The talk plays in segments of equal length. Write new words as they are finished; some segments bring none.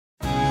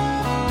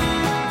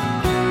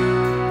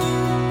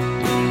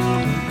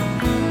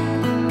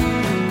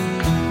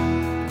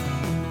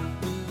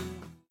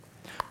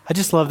I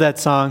just love that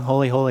song,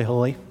 Holy, Holy,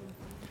 Holy.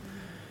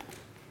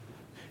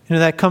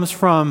 That comes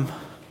from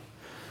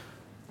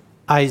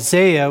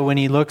Isaiah when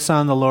he looks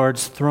on the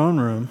Lord's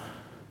throne room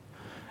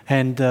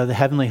and the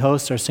heavenly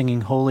hosts are singing,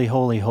 Holy,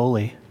 Holy,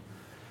 Holy.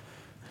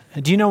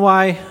 Do you know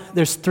why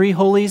there's three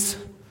holies?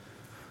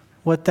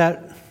 What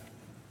that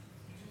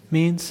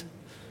means?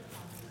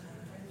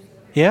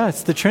 Yeah,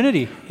 it's the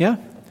Trinity. Yeah.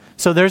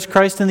 So there's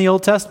Christ in the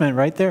Old Testament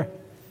right there.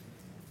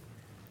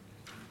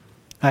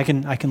 I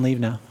can leave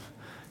now.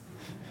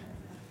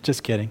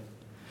 Just kidding.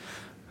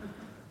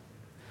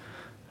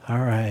 All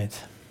right.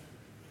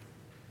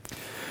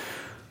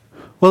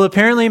 Well,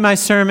 apparently my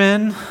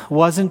sermon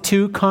wasn't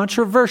too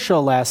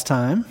controversial last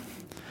time,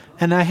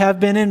 and I have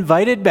been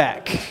invited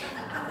back.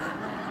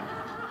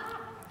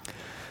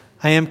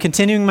 I am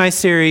continuing my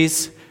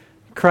series,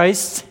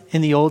 Christ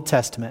in the Old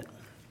Testament.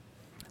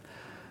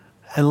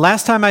 And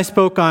last time I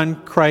spoke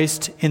on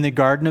Christ in the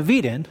Garden of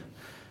Eden,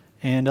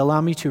 and allow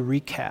me to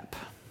recap.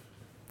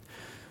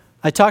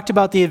 I talked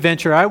about the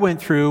adventure I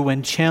went through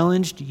when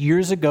challenged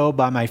years ago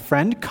by my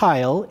friend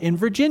Kyle in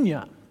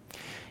Virginia.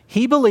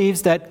 He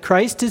believes that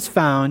Christ is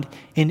found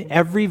in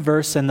every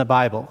verse in the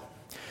Bible.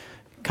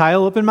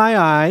 Kyle opened my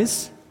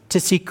eyes to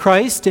see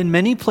Christ in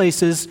many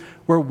places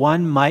where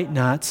one might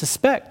not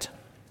suspect.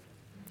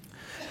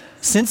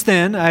 Since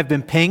then, I've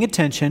been paying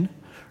attention,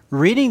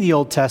 reading the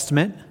Old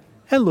Testament,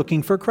 and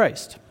looking for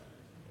Christ.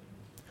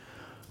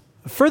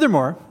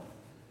 Furthermore,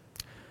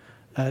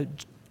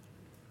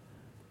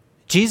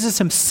 Jesus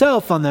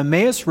himself on the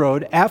Emmaus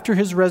Road after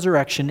his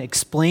resurrection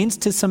explains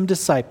to some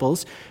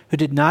disciples who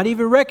did not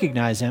even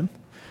recognize him,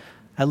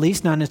 at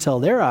least not until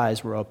their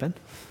eyes were open,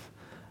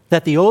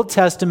 that the Old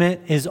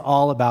Testament is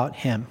all about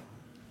him.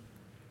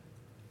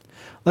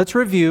 Let's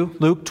review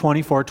Luke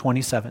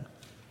 24:27.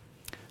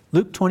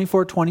 Luke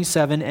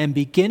 24:27, and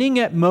beginning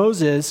at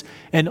Moses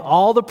and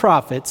all the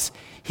prophets,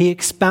 he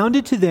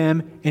expounded to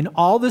them in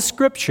all the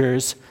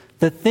scriptures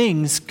the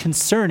things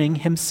concerning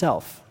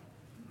himself.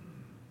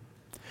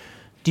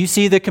 Do you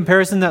see the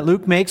comparison that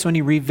Luke makes when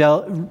he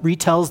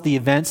retells the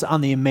events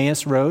on the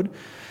Emmaus Road?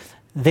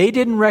 They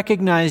didn't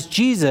recognize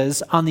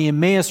Jesus on the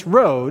Emmaus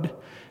Road,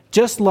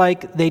 just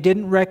like they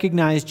didn't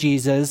recognize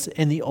Jesus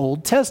in the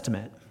Old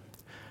Testament.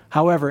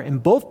 However, in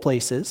both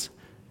places,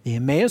 the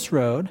Emmaus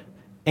Road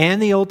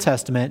and the Old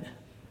Testament,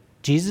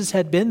 Jesus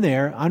had been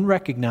there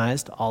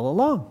unrecognized all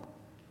along.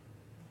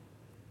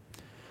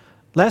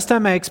 Last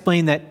time I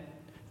explained that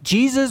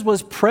Jesus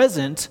was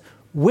present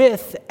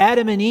with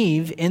Adam and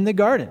Eve in the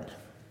garden.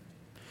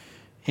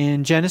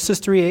 In Genesis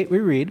 3:8 we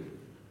read,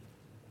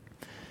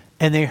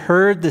 and they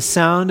heard the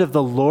sound of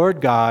the Lord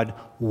God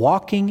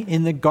walking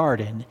in the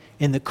garden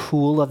in the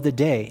cool of the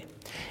day.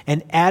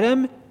 And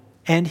Adam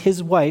and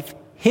his wife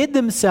hid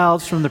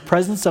themselves from the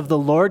presence of the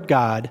Lord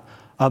God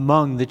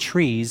among the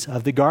trees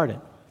of the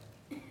garden.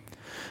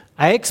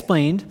 I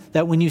explained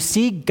that when you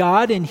see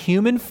God in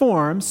human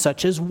form,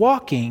 such as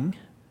walking,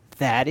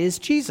 that is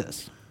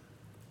Jesus.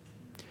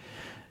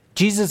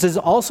 Jesus is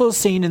also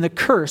seen in the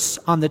curse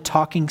on the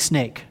talking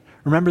snake.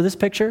 Remember this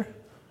picture?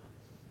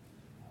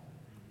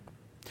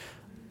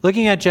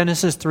 Looking at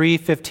Genesis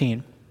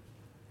 3:15.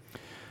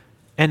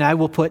 And I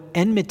will put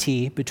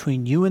enmity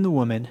between you and the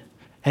woman,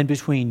 and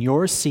between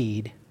your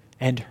seed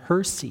and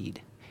her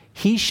seed.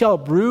 He shall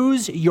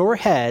bruise your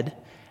head,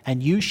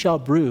 and you shall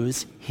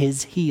bruise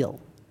his heel.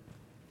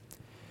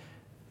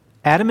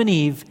 Adam and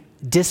Eve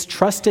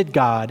distrusted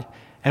God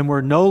and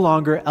were no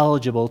longer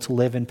eligible to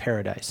live in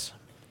paradise.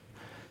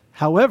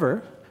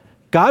 However,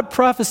 God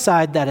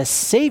prophesied that a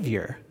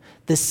Savior,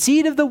 the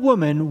seed of the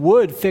woman,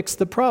 would fix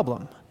the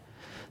problem.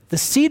 The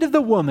seed of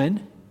the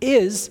woman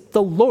is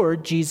the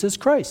Lord Jesus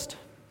Christ.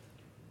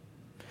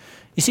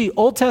 You see,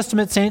 Old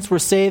Testament saints were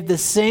saved the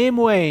same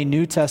way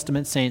New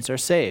Testament saints are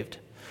saved.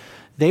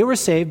 They were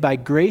saved by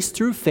grace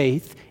through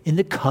faith in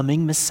the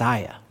coming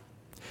Messiah.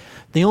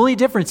 The only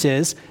difference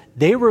is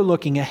they were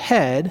looking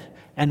ahead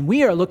and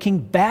we are looking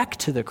back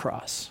to the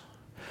cross.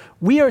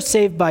 We are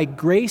saved by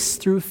grace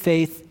through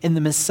faith in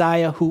the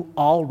Messiah who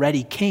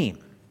already came.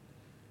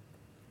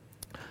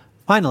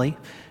 Finally,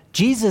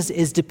 Jesus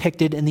is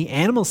depicted in the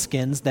animal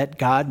skins that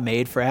God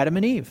made for Adam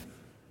and Eve.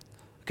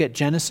 Look at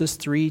Genesis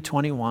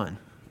 3:21.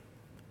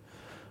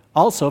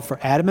 Also, for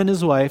Adam and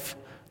his wife,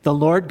 the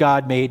Lord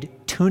God made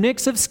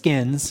tunics of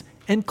skins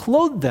and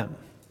clothed them.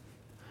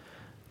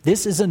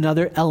 This is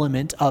another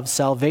element of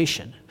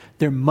salvation.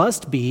 There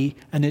must be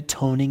an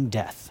atoning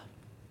death.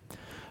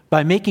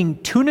 By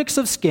making tunics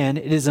of skin,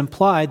 it is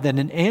implied that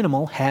an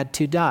animal had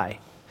to die.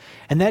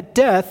 And that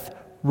death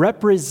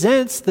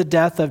represents the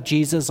death of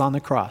Jesus on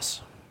the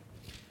cross.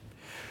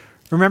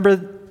 Remember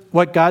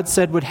what God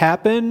said would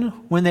happen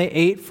when they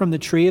ate from the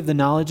tree of the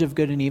knowledge of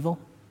good and evil?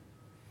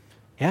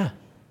 Yeah,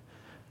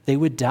 they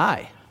would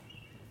die.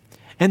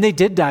 And they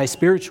did die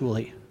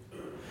spiritually.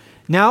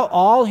 Now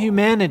all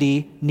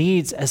humanity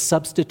needs a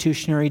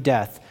substitutionary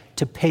death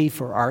to pay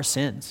for our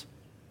sins.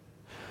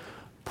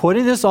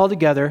 Putting this all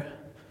together,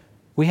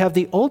 we have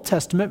the Old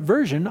Testament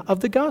version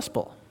of the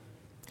gospel.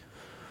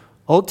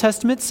 Old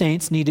Testament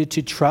saints needed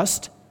to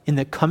trust in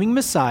the coming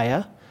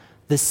Messiah,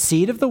 the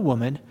seed of the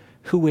woman,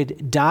 who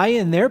would die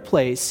in their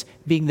place,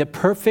 being the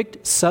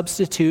perfect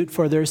substitute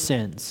for their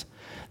sins.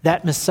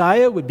 That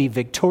Messiah would be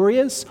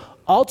victorious,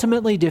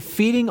 ultimately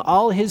defeating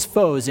all his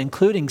foes,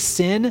 including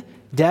sin,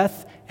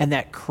 death, and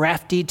that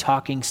crafty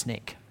talking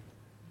snake.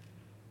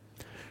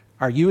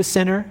 Are you a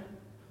sinner,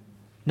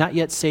 not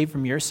yet saved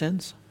from your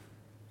sins?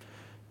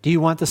 Do you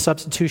want the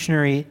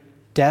substitutionary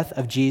death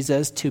of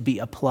Jesus to be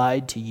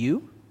applied to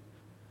you?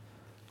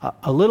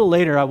 A little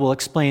later, I will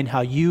explain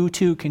how you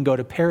too can go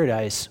to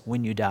paradise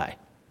when you die.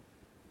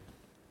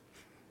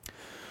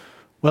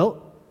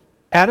 Well,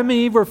 Adam and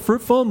Eve were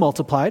fruitful and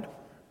multiplied.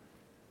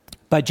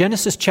 By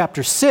Genesis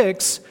chapter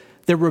 6,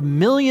 there were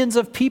millions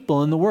of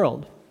people in the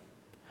world.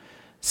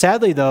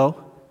 Sadly,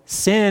 though,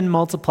 sin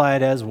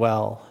multiplied as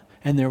well,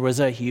 and there was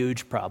a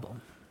huge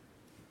problem.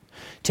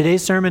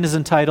 Today's sermon is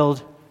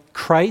entitled,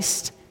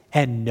 Christ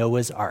and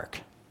Noah's Ark.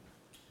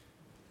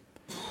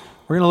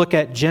 We're going to look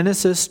at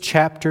Genesis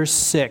chapter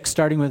 6,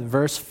 starting with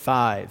verse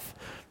 5.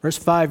 Verse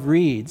 5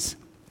 reads,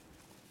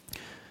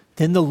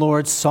 Then the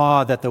Lord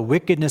saw that the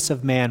wickedness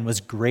of man was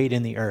great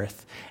in the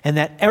earth, and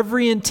that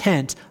every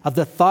intent of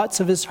the thoughts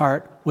of his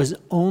heart was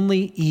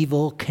only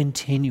evil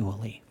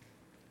continually.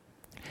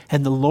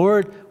 And the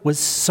Lord was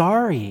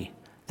sorry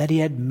that he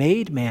had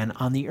made man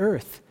on the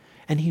earth,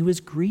 and he was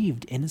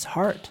grieved in his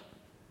heart.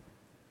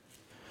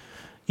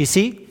 You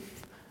see,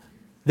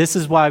 this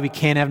is why we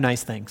can't have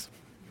nice things.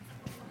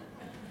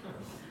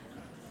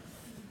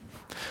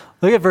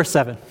 Look at verse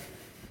 7.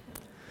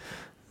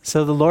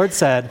 So the Lord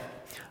said,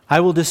 I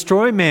will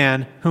destroy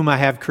man whom I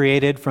have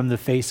created from the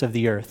face of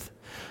the earth,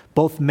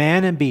 both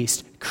man and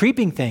beast,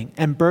 creeping thing,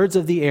 and birds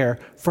of the air,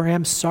 for I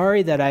am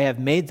sorry that I have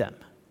made them.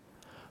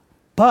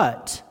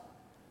 But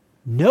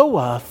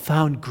Noah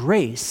found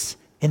grace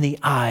in the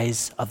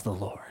eyes of the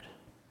Lord.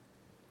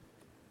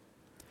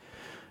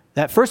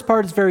 That first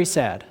part is very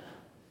sad.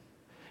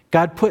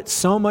 God put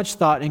so much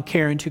thought and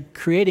care into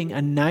creating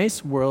a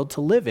nice world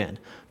to live in,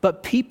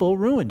 but people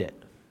ruined it.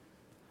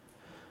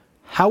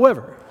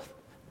 However,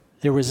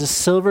 there was a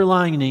silver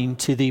lining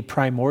to the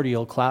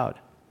primordial cloud.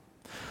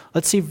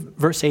 Let's see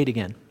verse 8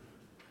 again.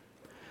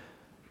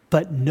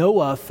 But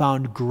Noah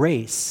found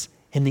grace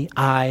in the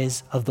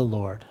eyes of the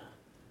Lord.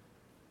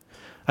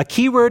 A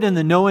key word in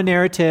the Noah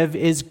narrative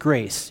is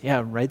grace.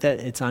 Yeah, write that.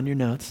 It's on your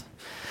notes.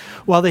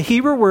 While the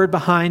Hebrew word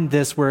behind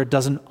this word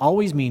doesn't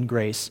always mean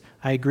grace,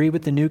 I agree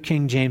with the New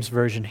King James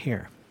Version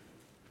here.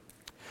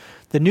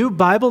 The New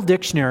Bible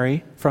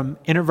Dictionary from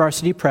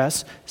InterVarsity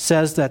Press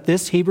says that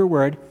this Hebrew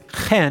word,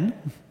 chen,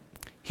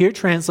 here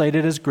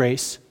translated as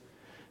grace,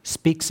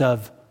 speaks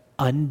of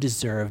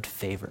undeserved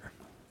favor.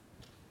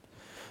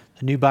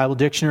 The New Bible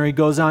Dictionary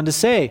goes on to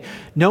say,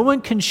 no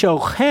one can show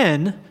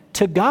chen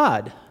to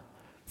God,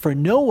 for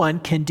no one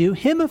can do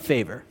him a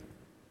favor.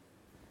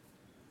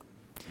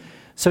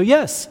 So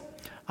yes,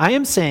 I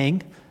am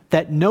saying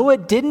that Noah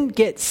didn't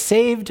get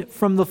saved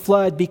from the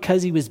flood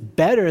because he was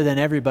better than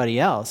everybody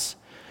else.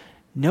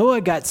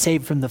 Noah got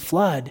saved from the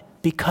flood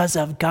because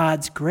of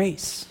God's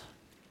grace.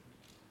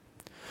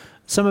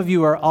 Some of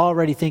you are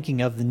already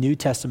thinking of the New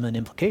Testament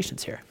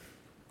implications here.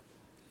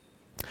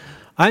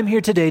 I'm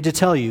here today to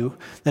tell you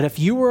that if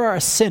you were a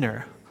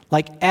sinner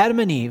like Adam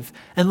and Eve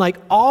and like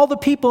all the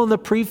people in the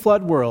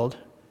pre-flood world,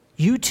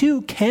 you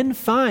too can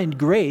find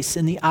grace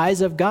in the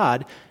eyes of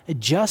God,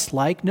 just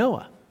like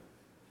Noah.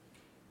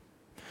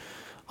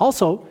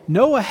 Also,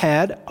 Noah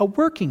had a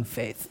working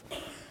faith.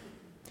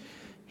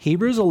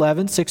 Hebrews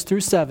 11, 6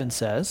 through 7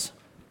 says,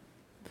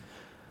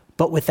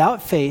 But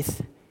without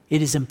faith,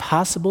 it is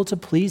impossible to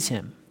please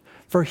him.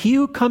 For he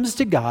who comes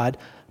to God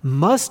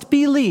must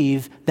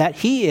believe that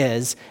he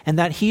is, and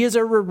that he is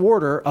a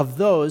rewarder of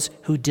those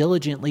who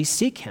diligently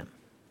seek him.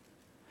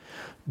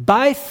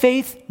 By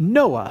faith,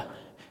 Noah,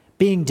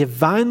 being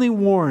divinely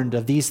warned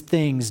of these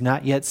things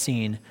not yet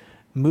seen,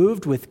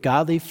 moved with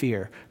godly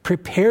fear,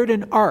 prepared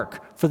an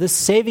ark for the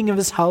saving of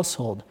his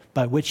household,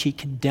 by which he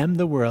condemned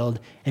the world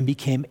and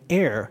became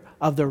heir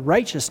of the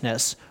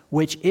righteousness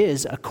which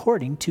is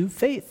according to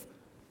faith.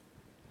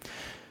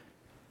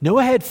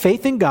 Noah had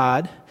faith in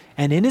God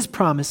and in his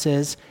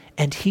promises,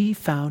 and he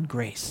found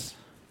grace.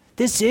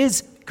 This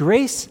is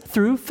grace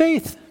through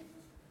faith.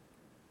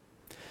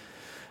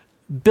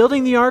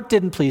 Building the ark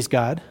didn't please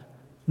God.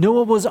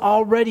 Noah was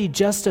already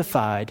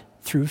justified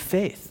through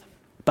faith,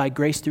 by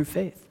grace through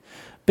faith.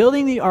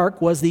 Building the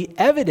ark was the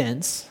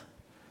evidence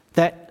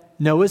that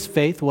Noah's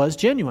faith was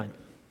genuine.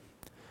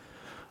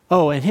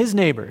 Oh, and his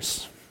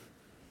neighbors,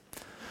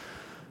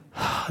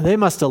 they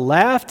must have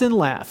laughed and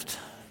laughed.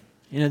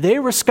 They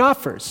were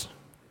scoffers.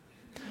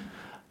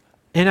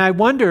 And I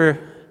wonder,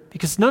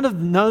 because none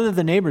of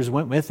the neighbors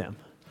went with him,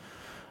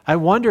 I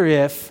wonder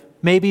if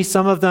maybe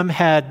some of them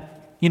had,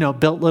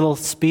 built little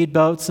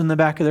speedboats in the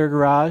back of their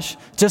garage,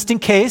 just in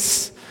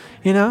case,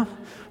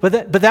 but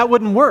that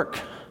wouldn't work.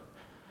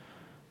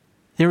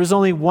 There was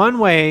only one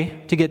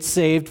way to get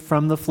saved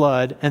from the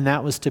flood, and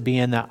that was to be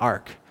in that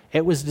ark.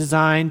 It was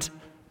designed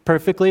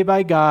perfectly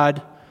by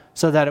God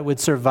so that it would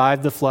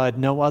survive the flood.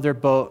 No other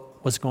boat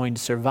was going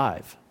to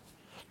survive.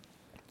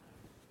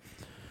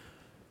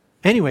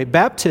 Anyway,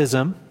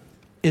 baptism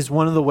is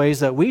one of the ways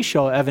that we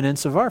show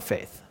evidence of our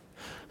faith.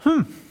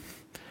 And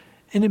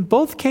in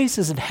both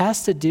cases, it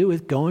has to do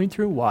with going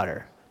through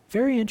water.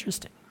 Very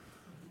interesting.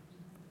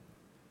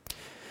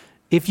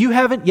 If you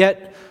haven't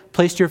yet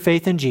placed your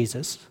faith in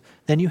Jesus,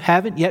 then you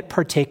haven't yet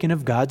partaken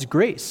of God's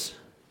grace.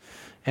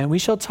 And we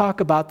shall talk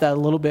about that a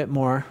little bit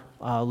more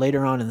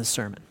later on in the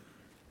sermon.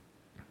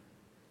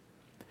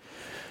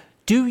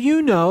 Do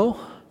you know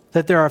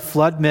that there are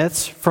flood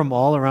myths from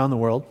all around the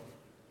world?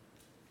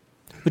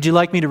 Would you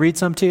like me to read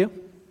some to you?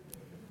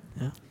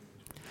 Yeah.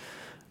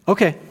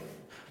 Okay,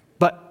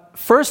 but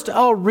first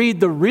I'll read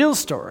the real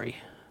story,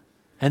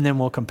 and then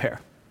we'll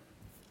compare.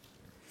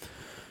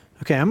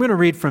 Okay, I'm going to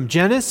read from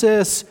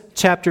Genesis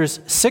chapters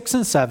 6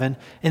 and 7,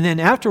 and then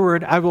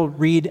afterward I will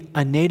read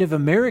a Native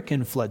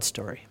American flood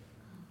story.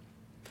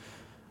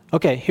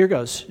 Okay, here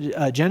goes.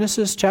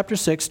 Genesis chapter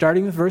 6,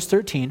 starting with verse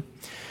 13.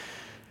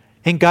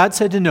 And God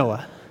said to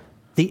Noah,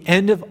 "The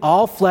end of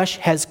all flesh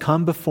has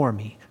come before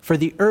me, for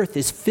the earth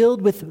is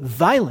filled with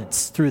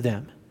violence through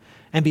them.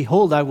 And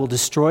behold, I will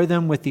destroy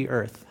them with the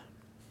earth.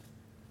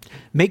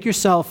 Make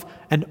yourself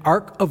an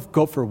ark of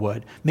gopher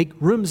wood. Make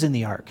rooms in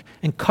the ark,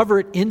 and cover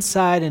it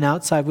inside and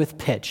outside with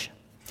pitch.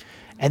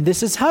 And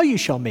this is how you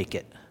shall make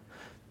it.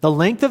 The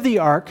length of the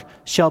ark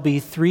shall be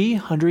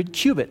 300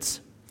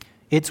 cubits,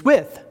 its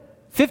width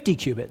 50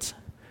 cubits,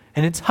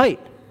 and its height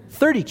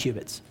 30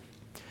 cubits.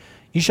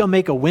 You shall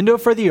make a window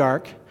for the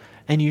ark,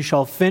 and you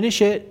shall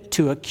finish it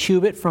to a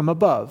cubit from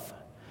above,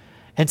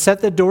 and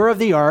set the door of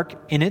the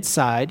ark in its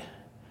side.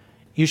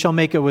 You shall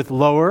make it with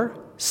lower,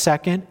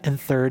 second, and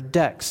third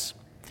decks.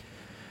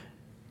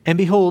 And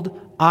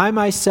behold, I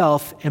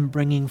myself am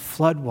bringing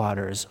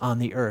floodwaters on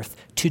the earth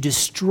to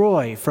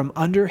destroy from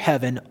under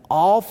heaven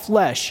all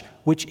flesh,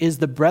 which is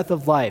the breath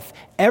of life.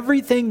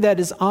 Everything that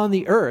is on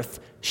the earth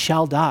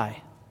shall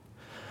die.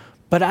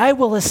 But I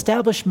will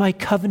establish my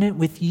covenant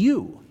with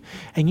you,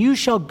 and you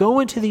shall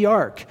go into the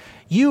ark,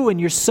 you and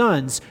your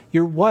sons,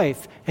 your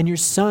wife, and your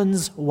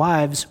sons'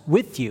 wives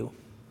with you.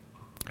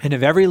 And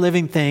of every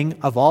living thing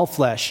of all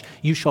flesh,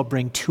 you shall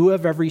bring 2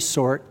 of every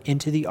sort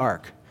into the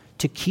ark,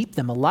 to keep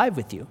them alive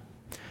with you.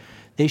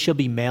 They shall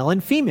be male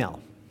and female.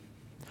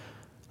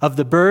 Of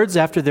the birds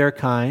after their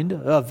kind,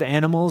 of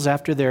animals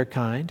after their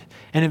kind,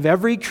 and of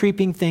every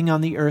creeping thing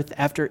on the earth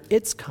after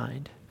its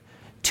kind.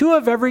 2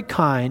 of every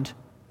kind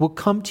will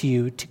come to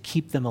you to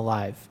keep them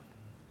alive.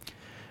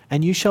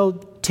 And you shall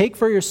take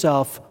for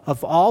yourself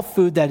of all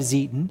food that is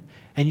eaten,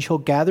 and you shall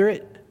gather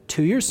it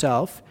to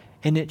yourself,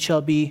 and it shall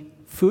be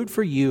food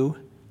for you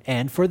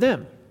and for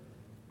them."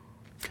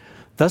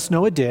 Thus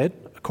Noah did,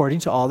 according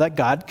to all that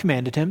God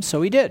commanded him,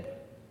 so he did.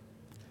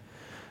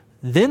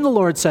 Then the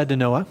Lord said to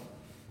Noah,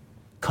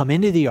 "Come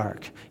into the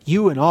ark,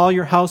 you and all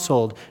your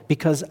household,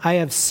 because I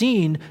have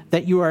seen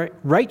that you are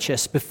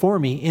righteous before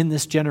me in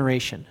this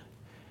generation.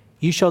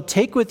 You shall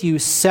take with you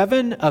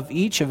 7 of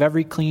each of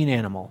every clean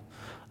animal,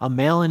 a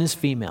male and his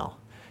female,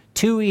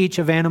 2 each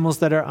of animals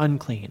that are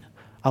unclean,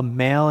 a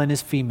male and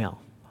his female.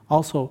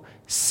 Also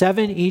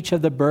 7 each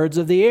of the birds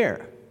of the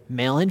air,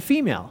 male and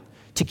female,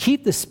 to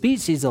keep the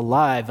species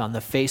alive on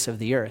the face of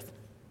the earth.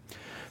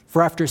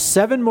 For after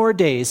 7 more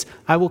days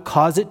I will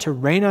cause it to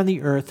rain on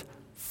the earth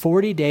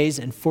 40 days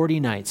and 40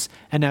 nights,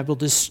 and I will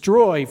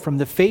destroy from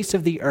the face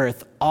of the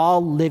earth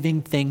all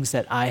living things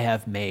that I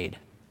have made."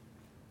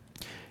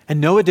 And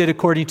Noah did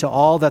according to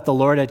all that the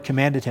Lord had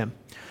commanded him.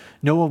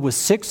 Noah was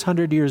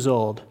 600 years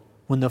old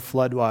when the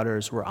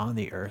floodwaters were on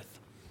the earth.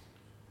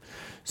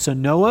 So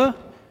Noah,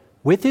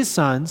 with his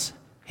sons,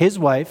 his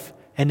wife,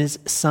 and his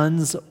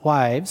sons'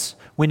 wives,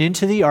 went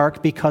into the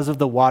ark because of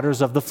the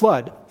waters of the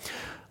flood.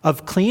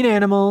 Of clean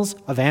animals,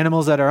 of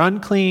animals that are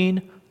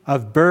unclean,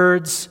 of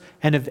birds,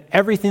 and of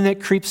everything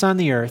that creeps on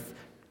the earth,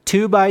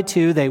 2 by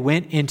 2 they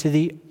went into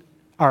the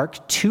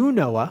ark to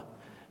Noah,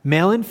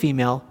 male and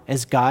female,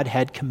 as God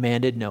had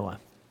commanded Noah.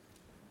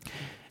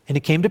 And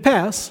it came to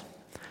pass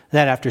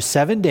that after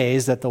 7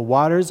 days that the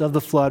waters of the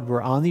flood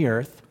were on the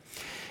earth,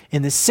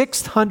 in the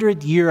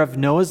 600th year of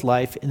Noah's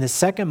life, in the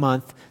 2nd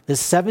month, the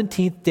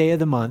 17th day of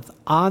the month,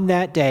 on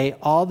that day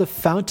all the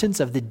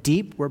fountains of the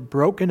deep were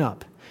broken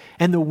up,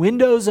 and the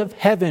windows of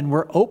heaven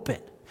were open,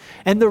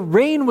 and the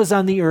rain was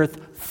on the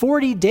earth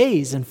 40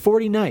 days and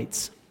 40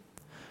 nights.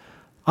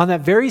 On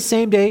that very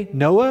same day,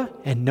 Noah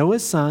and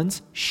Noah's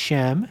sons,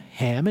 Shem,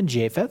 Ham, and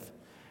Japheth,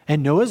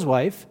 and Noah's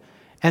wife,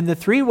 and the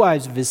 3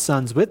 wives of his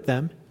sons with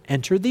them,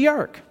 entered the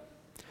ark.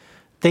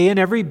 They and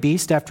every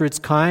beast after its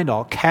kind,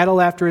 all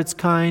cattle after its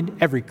kind,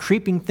 every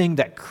creeping thing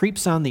that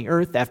creeps on the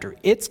earth after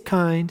its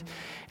kind,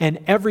 and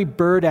every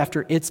bird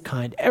after its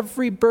kind,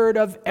 every bird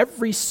of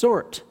every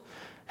sort.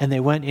 And they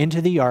went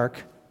into the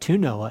ark to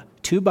Noah,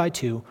 2 by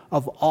 2,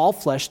 of all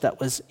flesh that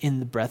was in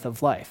the breath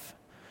of life.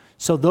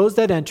 So those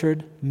that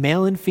entered,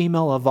 male and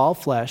female of all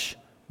flesh,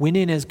 went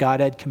in as God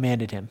had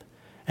commanded him,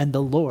 and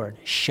the Lord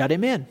shut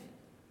him in.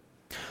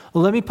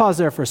 Well, let me pause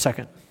there for a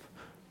second.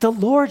 The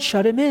Lord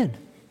shut him in.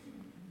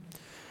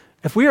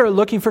 If we are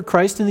looking for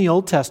Christ in the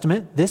Old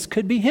Testament, this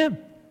could be him.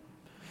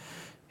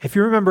 If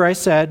you remember, I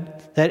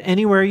said that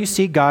anywhere you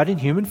see God in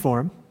human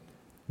form,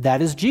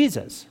 That is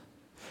Jesus.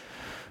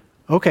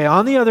 Okay,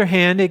 on the other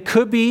hand, it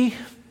could be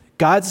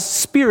God's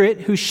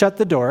Spirit who shut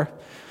the door.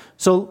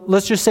 So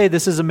let's just say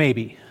this is a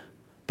maybe,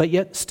 but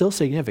yet still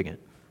significant.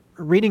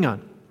 Reading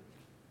on.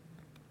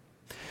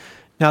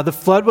 Now the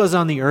flood was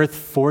on the earth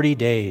 40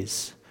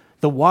 days.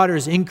 The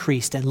waters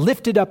increased and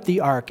lifted up the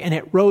ark, and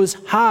it rose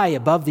high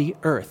above the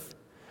earth.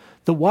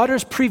 The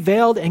waters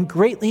prevailed and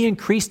greatly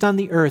increased on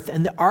the earth,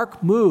 and the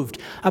ark moved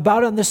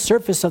about on the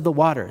surface of the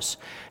waters.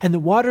 And the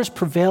waters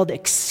prevailed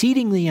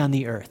exceedingly on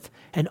the earth,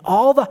 and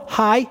all the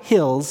high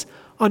hills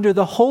under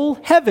the whole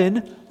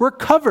heaven were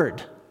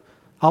covered.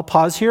 I'll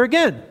pause here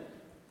again.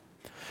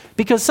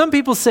 Because some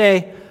people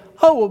say,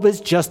 oh, it was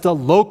just a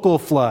local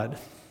flood.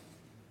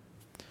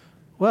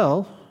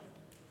 Well,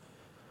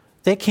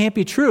 that can't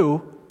be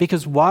true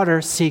because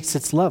water seeks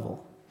its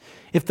level.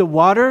 If the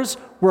waters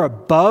were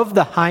above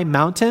the high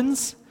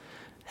mountains,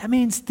 that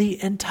means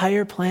the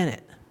entire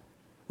planet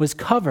was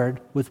covered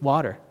with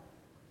water.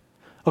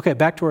 Okay,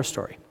 back to our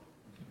story.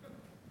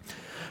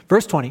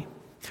 Verse 20.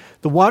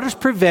 The waters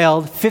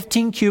prevailed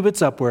 15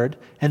 cubits upward,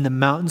 and the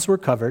mountains were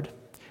covered,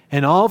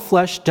 and all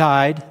flesh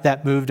died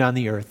that moved on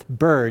the earth,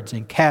 birds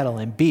and cattle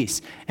and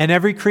beasts, and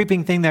every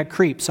creeping thing that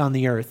creeps on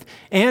the earth,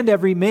 and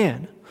every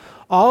man,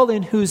 all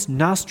in whose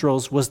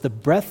nostrils was the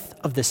breath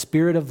of the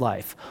Spirit of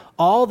life.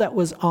 All that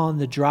was on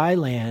the dry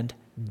land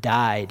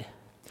died.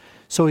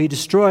 So he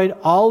destroyed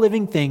all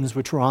living things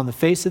which were on the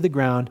face of the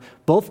ground,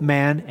 both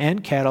man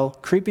and cattle,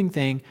 creeping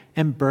thing,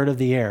 and bird of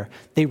the air.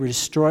 They were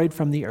destroyed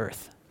from the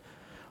earth.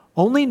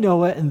 Only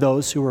Noah and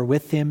those who were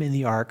with him in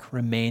the ark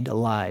remained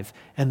alive,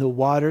 and the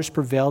waters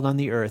prevailed on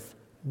the earth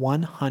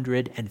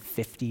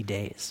 150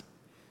 days.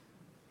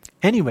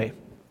 Anyway,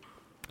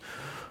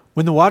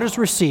 when the waters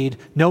recede,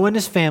 Noah and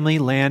his family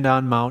land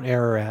on Mount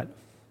Ararat.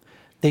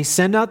 They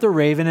send out the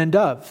raven and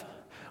dove.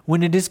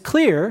 When it is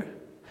clear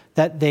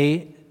that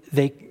they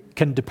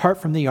can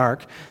depart from the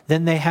ark,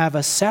 then they have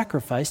a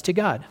sacrifice to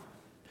God.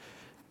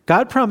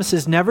 God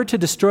promises never to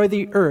destroy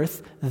the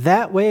earth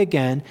that way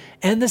again,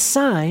 and the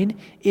sign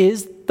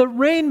is the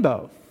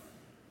rainbow.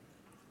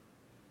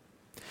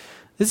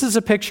 This is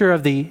a picture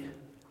of the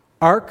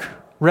ark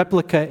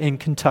replica in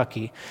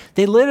Kentucky.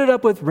 They lit it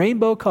up with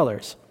rainbow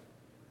colors.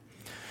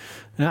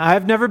 Now,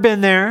 I've never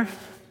been there,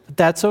 but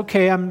that's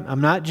okay.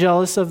 I'm not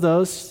jealous of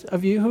those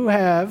of you who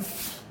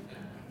have.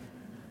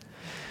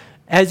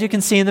 As you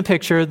can see in the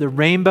picture, the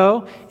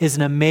rainbow is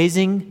an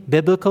amazing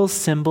biblical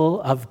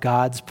symbol of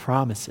God's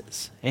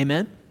promises.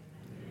 Amen?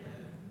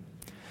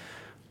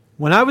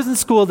 When I was in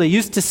school, they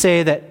used to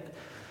say that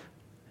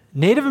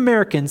Native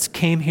Americans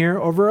came here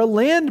over a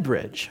land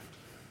bridge.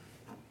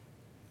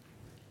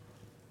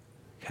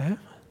 Okay?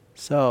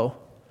 So,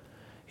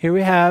 here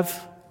we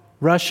have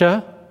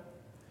Russia,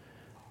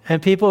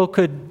 and people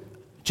could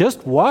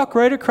just walk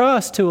right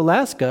across to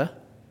Alaska,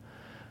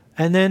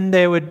 and then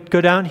they would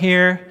go down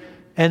here,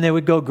 and they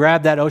would go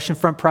grab that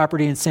oceanfront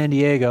property in San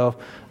Diego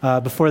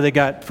before they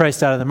got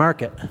priced out of the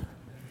market.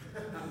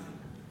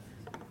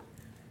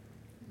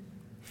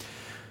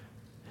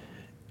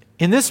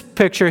 In this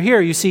picture here,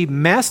 you see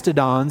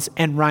mastodons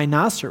and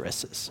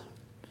rhinoceroses.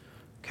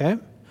 Okay?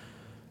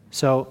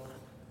 So,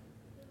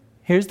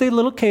 here's the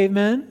little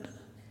cavemen,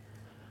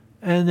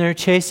 and they're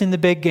chasing the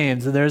big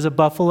game. So there's a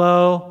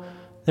buffalo,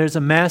 there's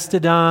a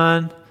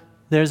mastodon,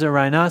 there's a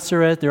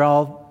rhinoceros. They're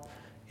all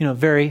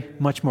very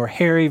much more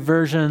hairy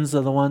versions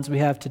of the ones we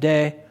have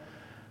today.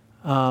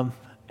 And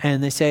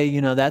they say,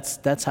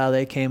 that's how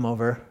they came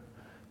over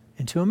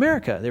into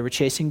America. They were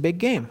chasing big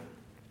game.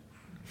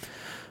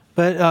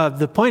 But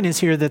the point is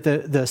here that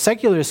the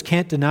secularists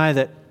can't deny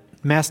that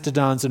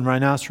mastodons and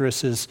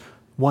rhinoceroses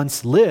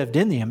once lived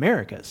in the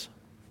Americas.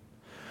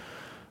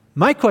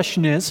 My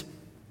question is,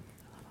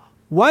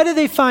 why do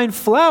they find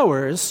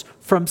flowers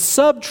from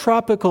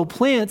subtropical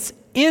plants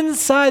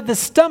inside the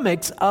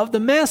stomachs of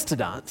the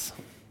mastodons?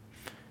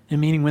 And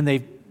meaning when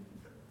they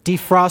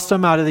defrost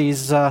them out of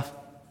these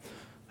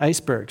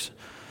icebergs.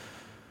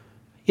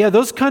 Yeah,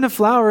 those kind of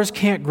flowers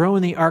can't grow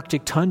in the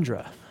Arctic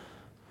tundra.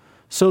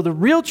 So the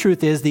real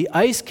truth is the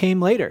ice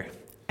came later,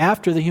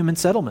 after the human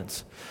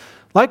settlements.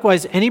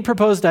 Likewise, any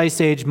proposed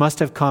ice age must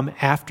have come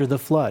after the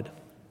flood.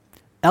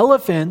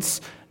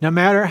 Elephants, no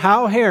matter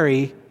how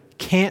hairy,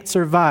 can't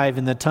survive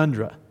in the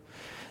tundra.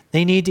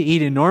 They need to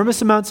eat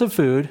enormous amounts of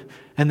food,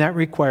 and that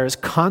requires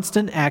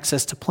constant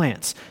access to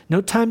plants.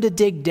 No time to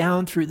dig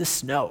down through the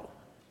snow.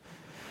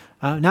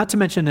 Not to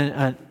mention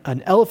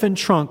an elephant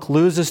trunk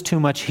loses too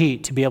much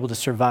heat to be able to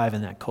survive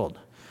in that cold.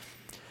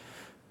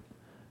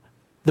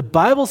 The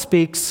Bible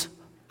speaks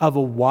of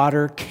a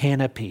water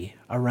canopy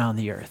around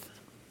the earth.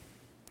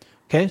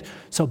 Okay?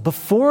 So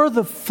before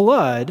the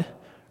flood,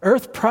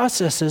 earth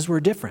processes were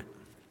different.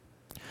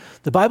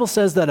 The Bible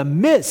says that a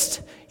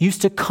mist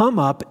used to come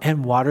up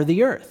and water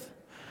the earth.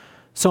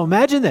 So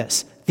imagine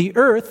this. The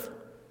earth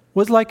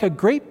was like a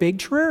great big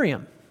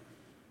terrarium.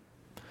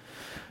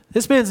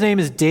 This man's name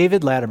is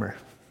David Latimer.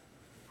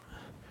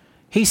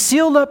 He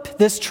sealed up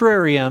this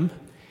terrarium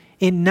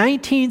in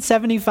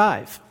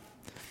 1975.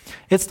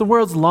 It's the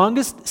world's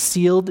longest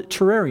sealed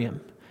terrarium.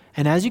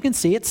 And as you can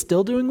see, it's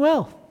still doing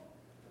well.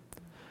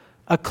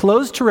 A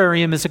closed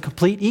terrarium is a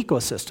complete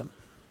ecosystem.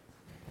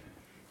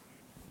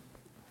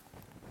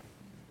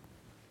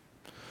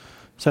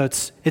 So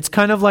it's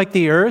kind of like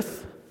the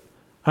earth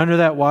under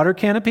that water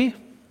canopy.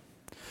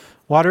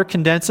 Water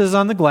condenses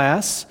on the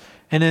glass,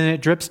 and then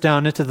it drips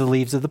down into the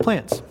leaves of the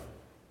plants.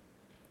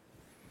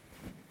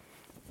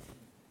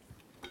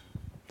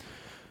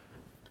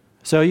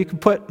 So you can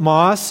put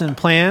moss and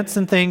plants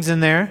and things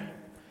in there.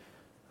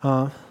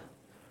 There's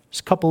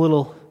a couple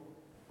little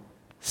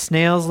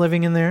snails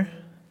living in there.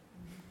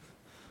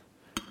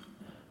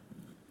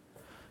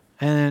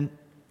 And then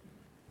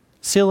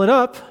seal it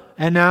up,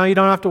 and now you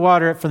don't have to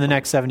water it for the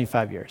next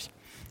 75 years.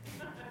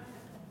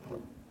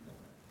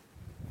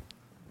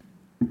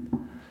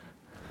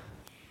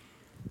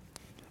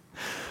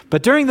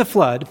 But during the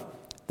flood,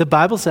 the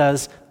Bible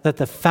says that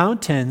the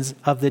fountains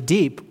of the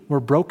deep were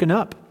broken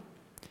up,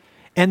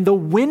 and the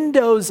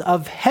windows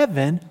of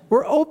heaven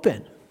were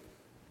open.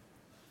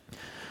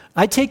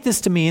 I take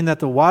this to mean that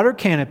the water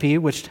canopy,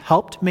 which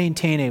helped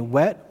maintain a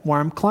wet,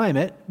 warm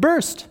climate,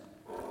 burst.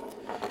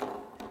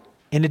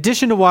 In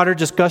addition to water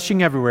just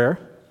gushing everywhere,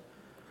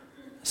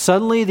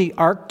 suddenly the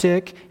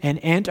Arctic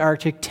and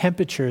Antarctic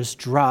temperatures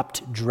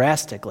dropped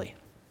drastically.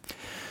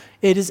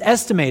 It is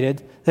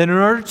estimated that in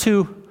order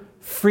to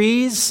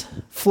freeze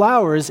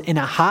flowers in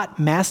a hot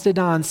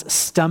mastodon's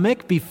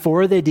stomach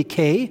before they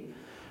decay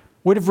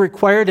would have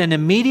required an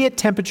immediate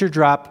temperature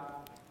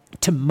drop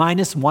to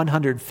minus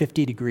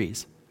 150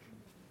 degrees.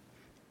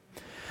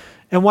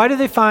 And why do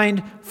they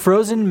find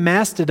frozen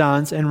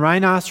mastodons and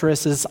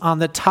rhinoceroses on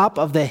the top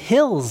of the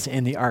hills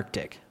in the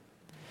Arctic?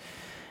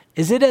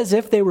 Is it as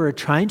if they were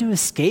trying to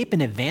escape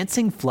an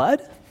advancing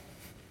flood?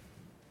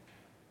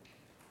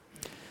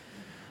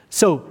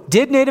 So,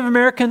 did Native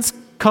Americans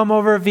come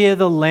over via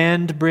the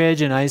land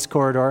bridge and ice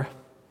corridor?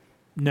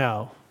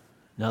 No,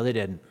 they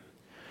didn't.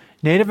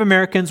 Native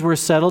Americans were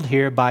settled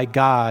here by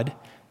God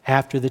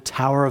after the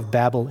Tower of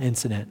Babel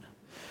incident.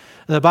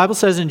 The Bible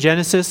says in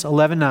Genesis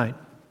 11:9,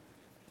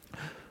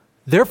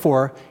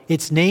 "Therefore,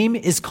 its name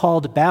is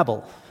called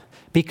Babel,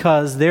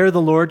 because there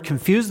the Lord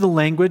confused the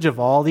language of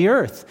all the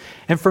earth,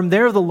 and from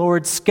there the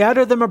Lord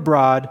scattered them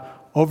abroad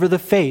over the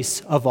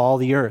face of all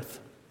the earth."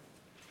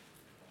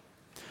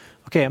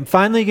 Okay, I'm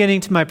finally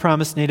getting to my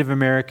promised Native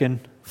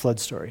American flood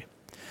story.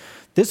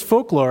 This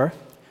folklore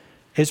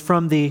is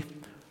from the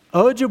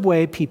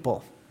Ojibwe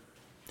people.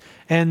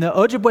 And the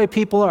Ojibwe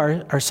people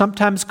are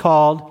sometimes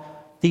called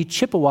the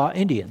Chippewa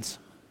Indians.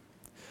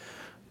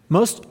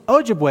 Most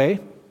Ojibwe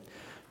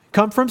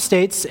come from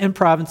states and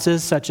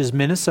provinces such as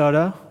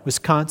Minnesota,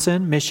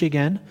 Wisconsin,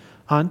 Michigan,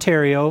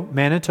 Ontario,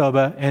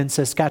 Manitoba, and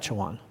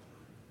Saskatchewan.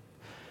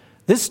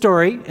 This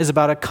story is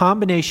about a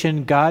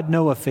combination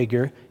God-Noah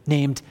figure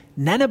named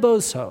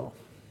Nanebozo.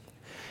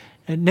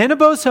 And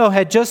Nanebozo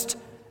had just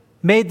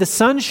made the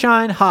sun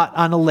shine hot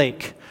on a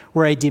lake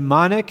where a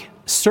demonic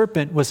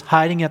serpent was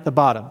hiding at the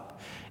bottom.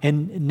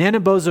 And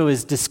Nanebozo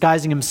is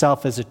disguising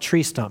himself as a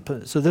tree stump.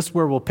 So this is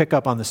where we'll pick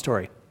up on the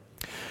story.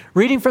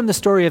 Reading from the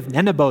story of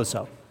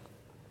Nanebozo.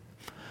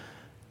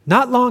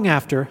 Not long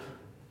after,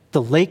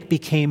 the lake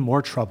became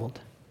more troubled.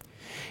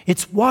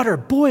 Its water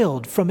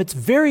boiled from its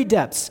very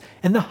depths,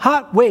 and the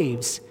hot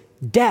waves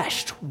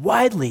dashed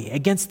widely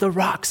against the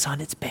rocks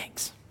on its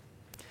banks.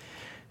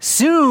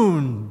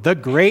 Soon the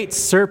great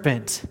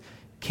serpent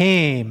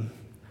came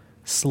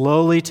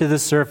slowly to the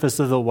surface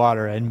of the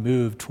water and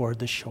moved toward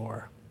the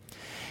shore.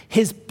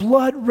 His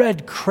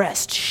blood-red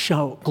crest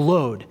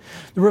glowed.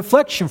 The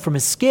reflection from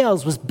his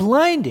scales was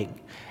blinding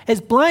as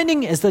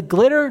the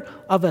glitter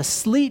of a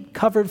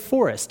sleet-covered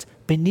forest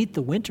beneath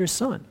the winter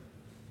sun.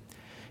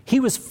 He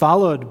was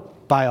followed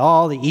by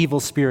all the evil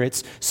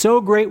spirits.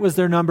 So great was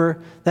their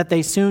number that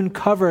they soon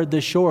covered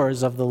the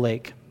shores of the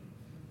lake.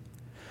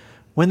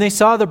 When they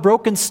saw the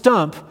broken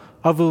stump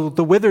of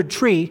the withered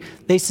tree,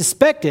 they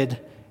suspected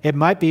it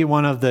might be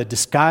one of the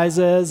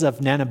disguises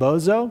of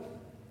Nanebozo.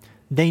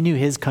 They knew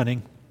his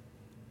cunning.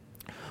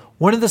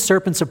 One of the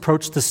serpents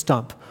approached the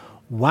stump,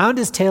 wound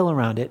his tail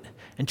around it,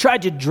 and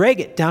tried to drag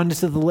it down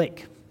into the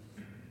lake.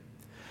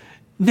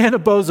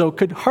 Nanebozo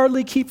could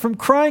hardly keep from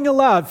crying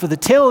aloud, for the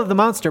tail of the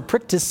monster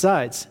pricked his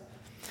sides.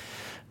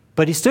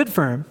 But he stood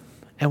firm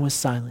and was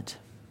silent.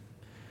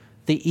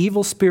 The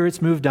evil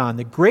spirits moved on.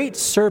 The great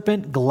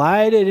serpent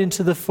glided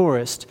into the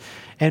forest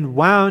and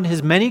wound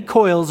his many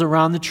coils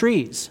around the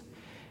trees.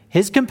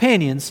 His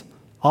companions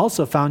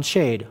also found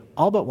shade,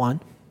 all but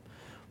one.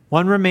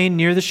 One remained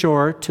near the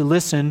shore to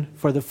listen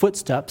for the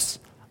footsteps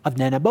of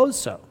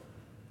Nanebozo.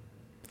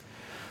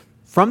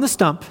 From the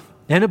stump,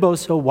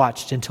 Nanebozo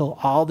watched until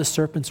all the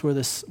serpents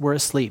were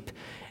asleep,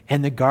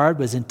 and the guard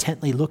was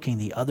intently looking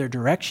the other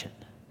direction.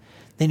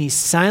 Then he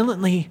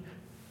silently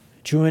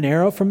drew an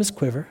arrow from his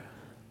quiver,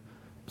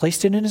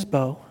 placed it in his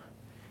bow,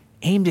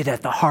 aimed it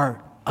at the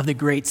heart of the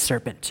great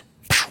serpent.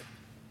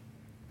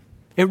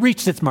 It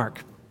reached its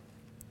mark.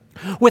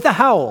 With a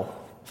howl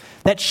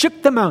that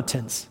shook the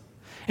mountains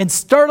and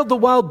startled the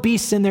wild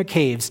beasts in their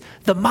caves,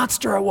 the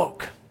monster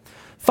awoke,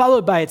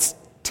 followed by its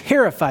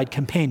terrified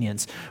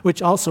companions,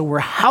 which also were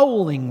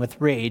howling with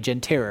rage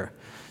and terror.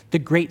 the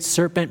great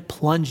serpent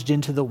plunged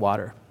into the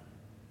water.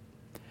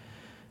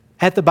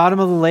 At the bottom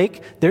of the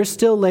lake, there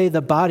still lay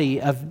the body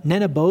of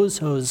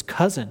Nenebozo's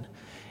cousin.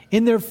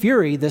 In their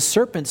fury, the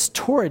serpents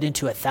tore it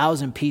into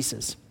 1,000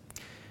 pieces.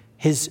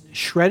 His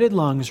shredded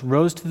lungs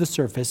rose to the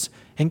surface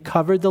and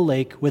covered the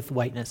lake with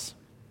whiteness.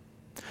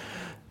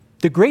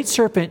 The great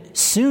serpent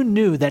soon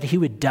knew that he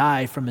would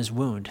die from his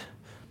wound,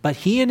 but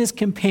he and his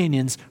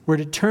companions were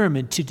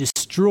determined to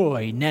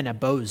destroy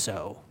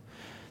Nenebozo.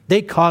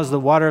 They caused the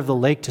water of the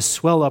lake to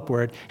swell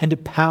upward and to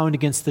pound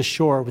against the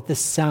shore with the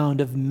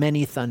sound of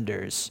many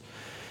thunders.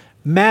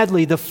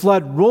 Madly, the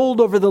flood rolled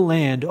over the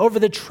land, over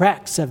the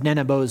tracks of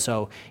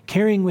Nenebozo,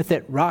 carrying with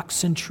it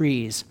rocks and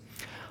trees.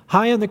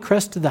 High on the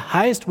crest of the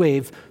highest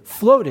wave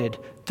floated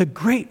the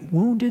great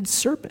wounded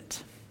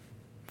serpent.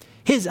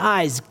 His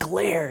eyes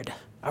glared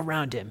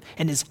around him,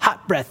 and his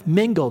hot breath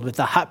mingled with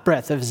the hot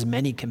breath of his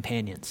many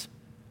companions.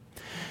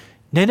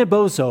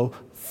 Nenebozo,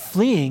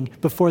 fleeing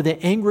before the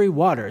angry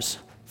waters,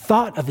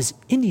 thought of his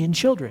Indian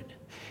children.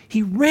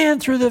 He ran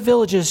through the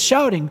villages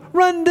shouting,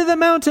 "Run to the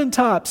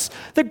mountaintops!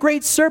 The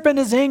great serpent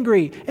is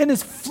angry and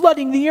is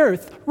flooding the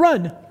earth.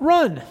 Run,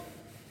 run!"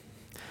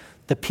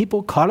 The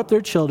people caught up their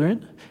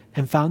children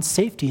and found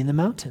safety in the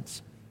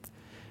mountains.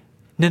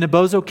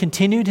 Nenebozo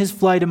continued his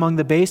flight among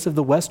the base of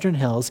the western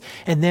hills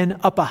and then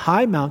up a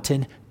high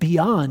mountain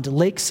beyond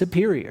Lake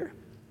Superior,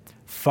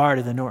 far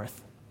to the north.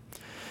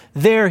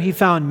 There he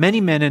found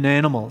many men and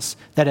animals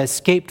that had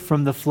escaped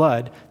from the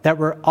flood that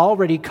were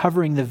already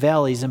covering the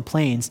valleys and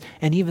plains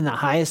and even the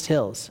highest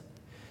hills.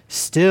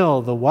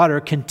 Still, the water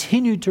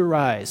continued to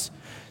rise.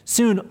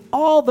 Soon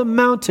all the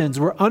mountains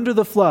were under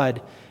the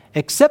flood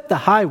except the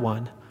high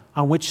one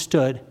on which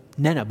stood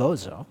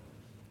Nenebozo.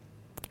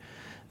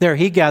 There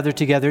he gathered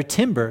together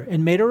timber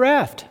and made a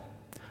raft.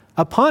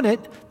 Upon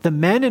it, the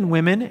men and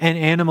women and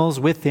animals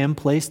with him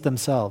placed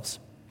themselves.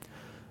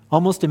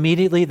 Almost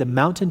immediately, the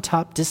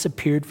mountaintop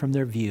disappeared from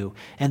their view,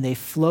 and they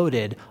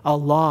floated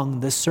along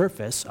the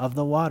surface of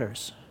the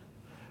waters.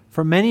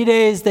 For many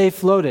days they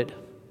floated.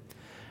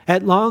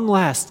 At long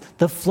last,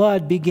 the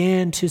flood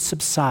began to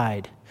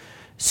subside.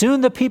 Soon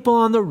the people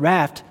on the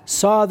raft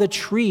saw the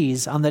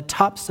trees on the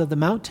tops of the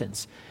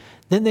mountains.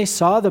 Then they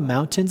saw the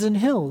mountains and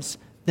hills,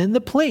 then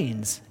the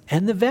plains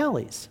and the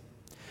valleys.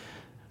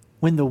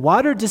 When the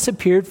water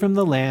disappeared from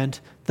the land,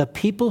 the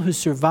people who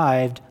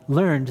survived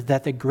learned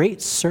that the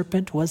great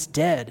serpent was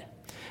dead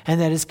and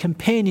that his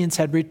companions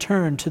had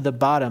returned to the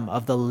bottom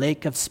of the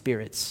lake of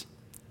spirits.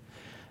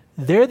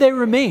 There they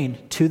remain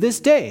to this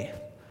day.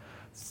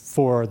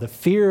 For the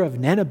fear of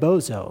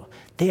Nenebozo,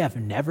 they have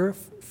never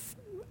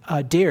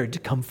dared to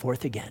come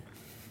forth again.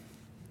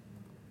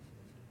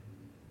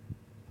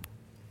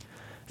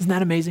 Isn't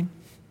that amazing?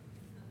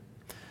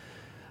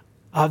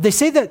 They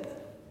say that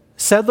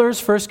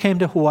settlers first came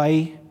to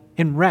Hawaii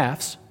in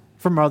rafts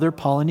from other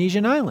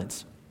Polynesian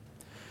islands.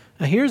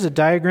 Now here's a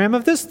diagram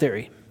of this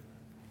theory.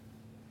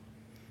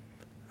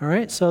 All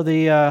right, so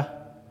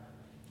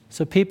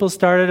people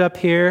started up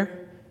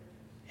here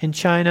in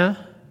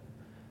China,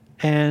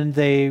 and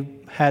they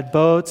had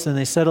boats, and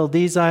they settled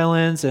these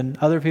islands, and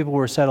other people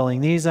were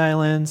settling these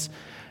islands,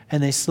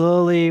 and they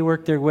slowly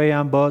worked their way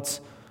on boats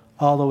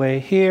all the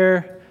way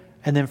here,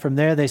 and then from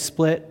there they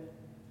split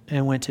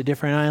and went to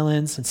different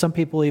islands, and some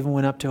people even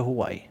went up to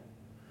Hawaii.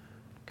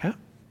 Okay,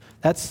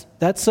 that's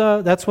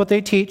what they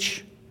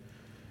teach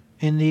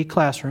in the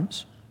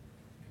classrooms.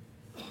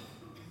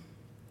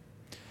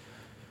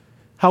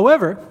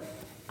 However,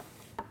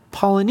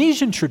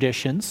 Polynesian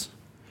traditions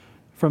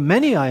from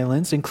many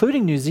islands,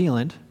 including New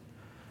Zealand,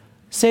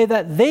 say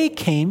that they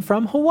came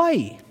from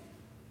Hawaii.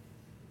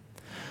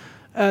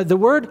 The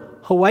word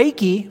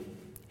Hawaiki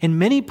in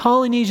many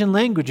Polynesian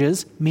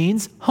languages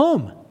means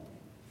home.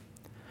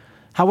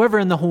 However,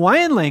 in the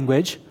Hawaiian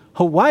language,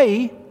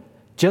 Hawaii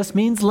just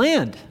means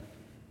land.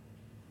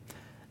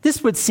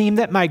 This would seem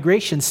that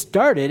migration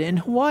started in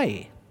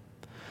Hawaii.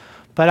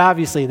 But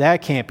obviously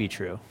that can't be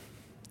true.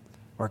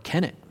 Or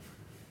can it?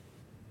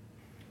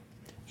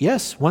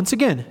 Yes, once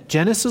again,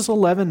 Genesis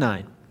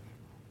 11:9.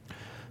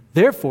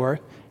 Therefore,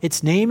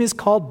 its name is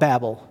called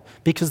Babel,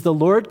 because the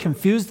Lord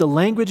confused the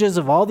languages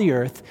of all the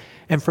earth,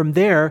 and from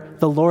there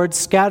the Lord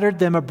scattered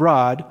them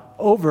abroad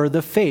over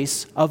the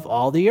face of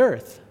all the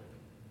earth.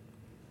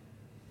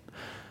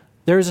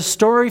 There is a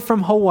story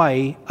from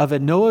Hawaii of a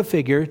Noah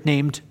figure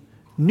named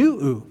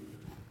Nu'u.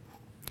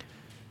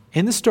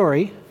 In the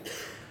story,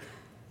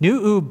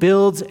 Nu'u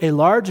builds a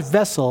large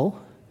vessel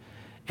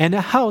and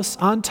a house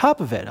on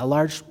top of it, a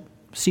large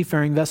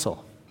seafaring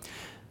vessel.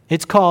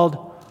 It's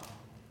called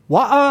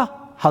Wa'a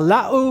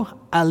Halau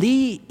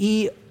Ali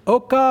I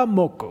Oka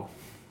Moku.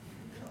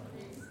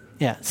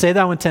 Yeah, say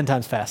that one 10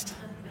 times fast.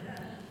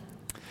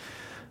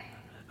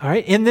 All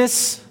right, in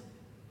this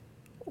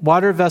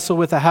water vessel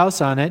with a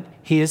house on it,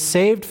 he is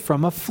saved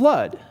from a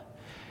flood.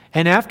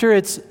 And after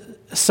its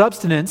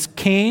substance,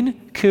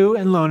 Cain, Ku,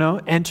 and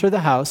Lono enter the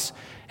house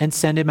and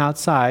send him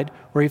outside,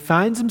 where he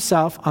finds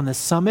himself on the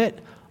summit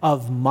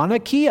of Mauna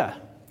Kea,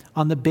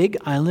 on the big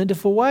island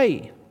of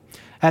Hawaii,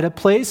 at a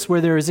place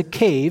where there is a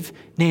cave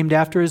named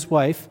after his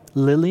wife,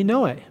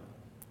 Lili'noe.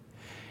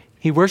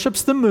 He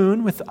worships the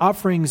moon with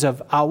offerings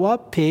of awa,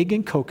 pig,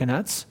 and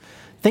coconuts,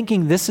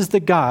 thinking this is the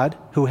God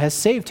who has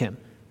saved him.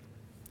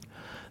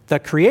 The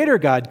creator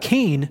God,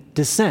 Cain,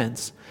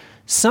 descends.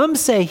 Some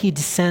say he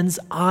descends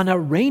on a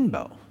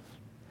rainbow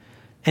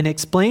and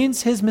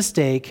explains his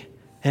mistake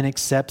and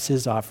accepts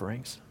his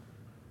offerings.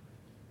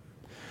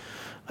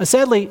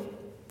 Sadly,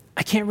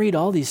 I can't read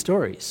all these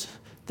stories.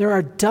 There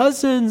are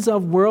dozens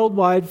of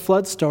worldwide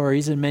flood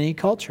stories in many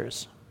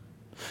cultures.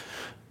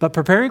 But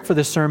preparing for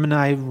this sermon,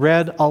 I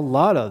read a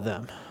lot of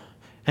them,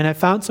 and I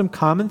found some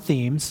common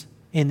themes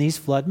in these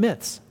flood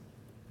myths.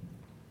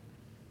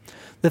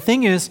 The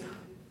thing is,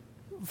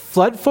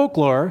 flood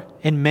folklore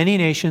in many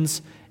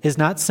nations is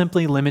not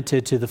simply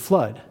limited to the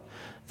flood.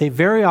 They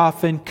very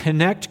often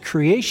connect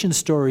creation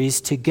stories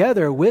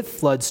together with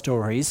flood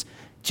stories,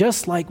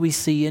 just like we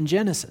see in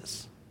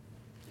Genesis.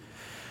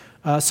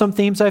 Some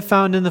themes I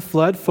found in the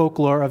flood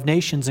folklore of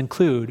nations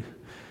include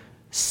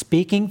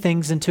speaking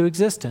things into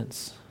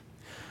existence.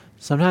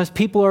 Sometimes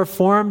people are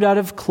formed out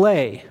of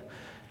clay,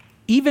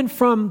 even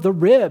from the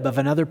rib of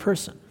another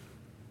person.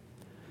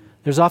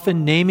 There's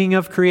often naming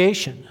of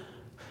creation.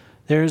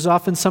 There's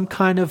often some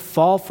kind of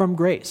fall from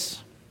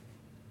grace.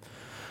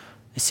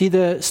 I see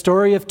the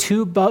story of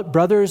two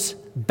brothers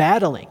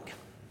battling.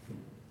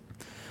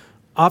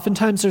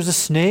 Oftentimes there's a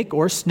snake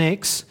or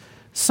snakes.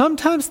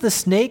 Sometimes the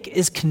snake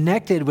is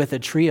connected with a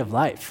tree of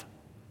life.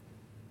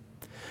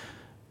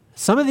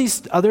 Some of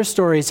these other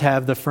stories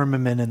have the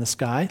firmament in the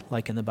sky,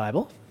 like in the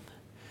Bible.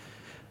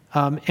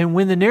 And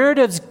when the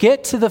narratives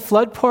get to the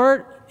flood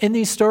part in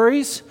these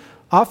stories,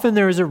 often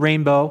there is a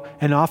rainbow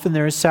and often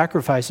there is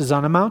sacrifices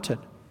on a mountain.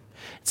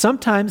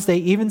 Sometimes they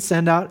even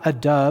send out a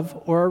dove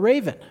or a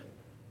raven.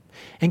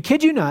 And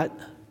kid you not,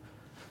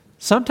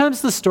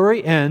 sometimes the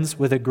story ends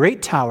with a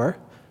great tower,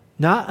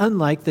 not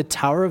unlike the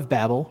Tower of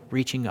Babel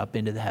reaching up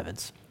into the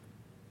heavens.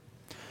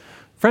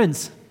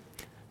 Friends,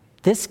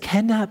 this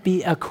cannot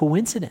be a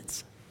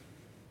coincidence.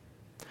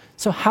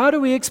 So how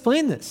do we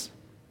explain this?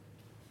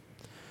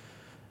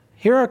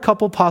 Here are a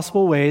couple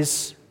possible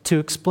ways to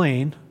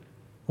explain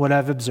what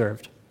I've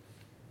observed.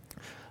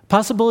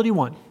 Possibility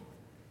 1.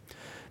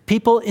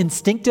 People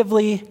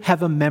instinctively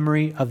have a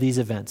memory of these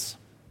events.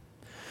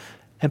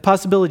 And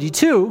possibility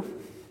 2,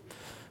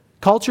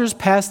 cultures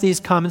pass these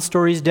common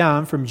stories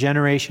down from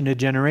generation to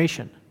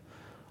generation,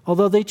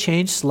 although they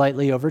change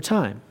slightly over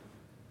time.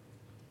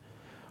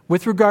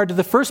 With regard to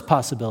the first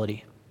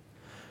possibility,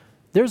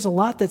 there's a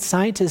lot that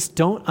scientists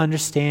don't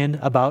understand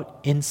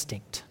about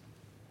instinct.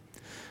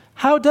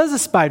 How does a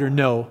spider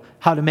know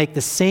how to make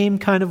the same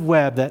kind of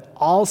web that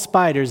all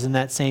spiders in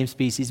that same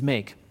species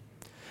make?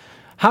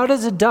 How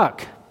does a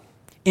duck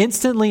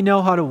instantly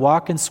know how to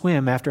walk and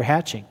swim after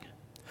hatching?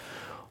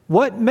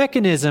 What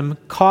mechanism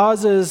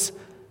causes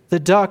the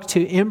duck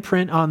to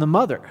imprint on the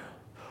mother?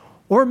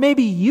 Or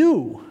maybe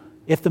you,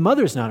 if the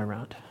mother's not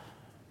around.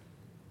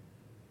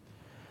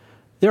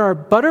 There are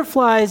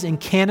butterflies in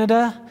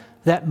Canada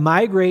that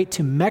migrate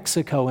to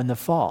Mexico in the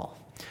fall.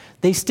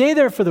 They stay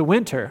there for the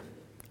winter.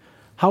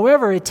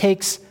 However, it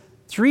takes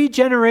 3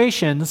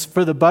 generations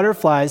for the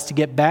butterflies to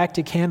get back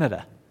to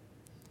Canada.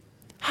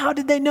 How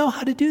did they know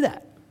how to do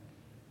that?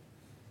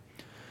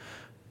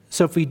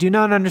 So if we do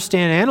not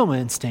understand animal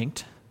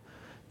instinct,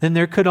 then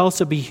there could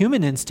also be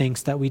human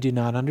instincts that we do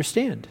not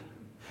understand.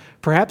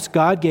 Perhaps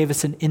God gave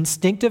us an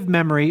instinctive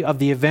memory of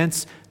the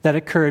events that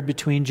occurred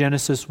between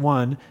Genesis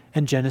 1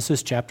 and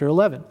Genesis chapter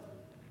 11.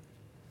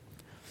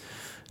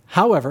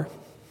 However,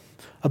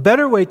 a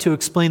better way to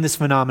explain this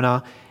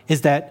phenomena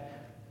is that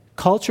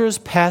cultures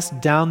pass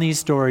down these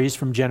stories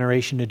from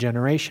generation to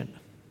generation.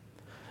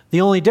 The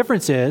only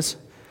difference is,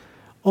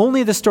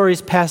 only the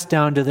stories passed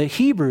down to the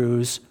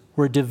Hebrews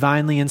were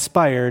divinely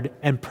inspired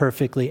and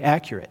perfectly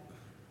accurate.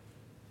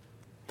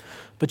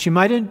 But you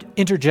might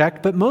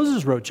interject, but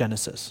Moses wrote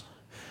Genesis.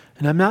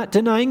 And I'm not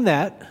denying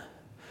that,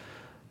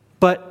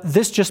 but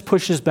this just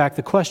pushes back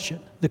the question.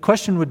 The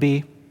question would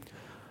be,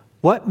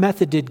 what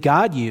method did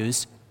God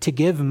use to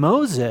give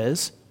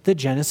Moses the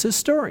Genesis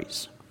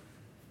stories?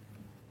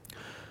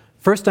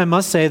 First, I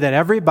must say that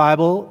every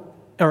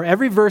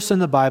verse in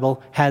the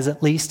Bible has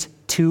at least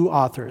 2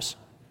 authors.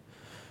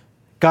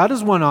 God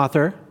is one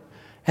author,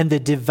 and the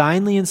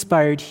divinely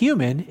inspired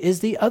human is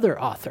the other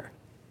author.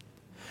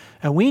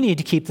 And we need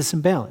to keep this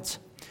in balance.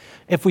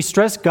 If we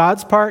stress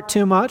God's part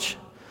too much,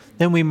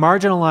 then we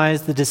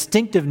marginalize the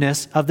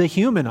distinctiveness of the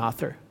human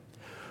author.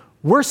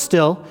 Worse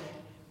still,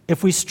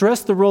 if we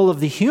stress the role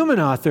of the human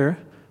author,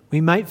 we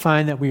might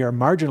find that we are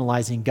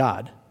marginalizing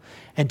God.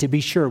 And to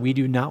be sure, we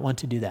do not want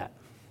to do that.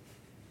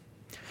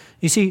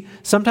 You see,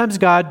 sometimes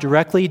God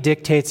directly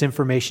dictates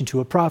information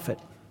to a prophet.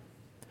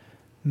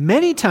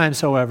 Many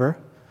times, however,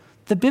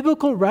 the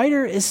biblical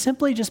writer is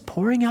simply just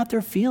pouring out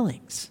their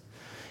feelings.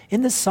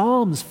 In the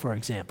Psalms, for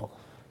example,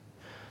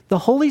 the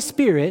Holy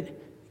Spirit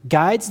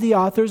guides the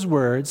author's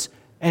words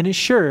and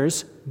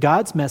assures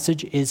God's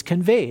message is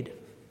conveyed.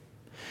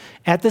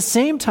 At the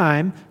same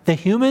time, the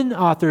human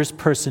author's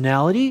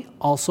personality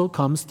also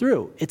comes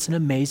through. It's an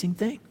amazing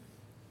thing.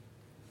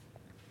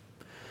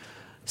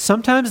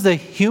 Sometimes the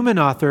human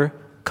author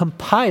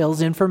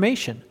compiles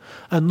information.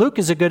 And Luke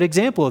is a good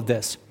example of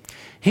this.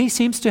 He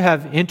seems to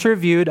have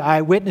interviewed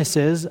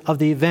eyewitnesses of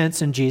the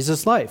events in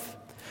Jesus' life.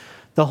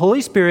 The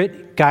Holy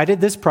Spirit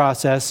guided this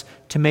process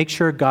to make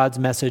sure God's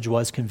message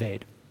was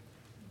conveyed.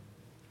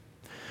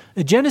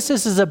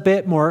 Genesis is a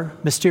bit more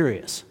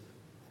mysterious.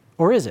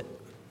 Or is it?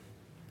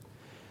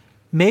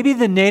 Maybe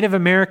the Native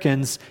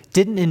Americans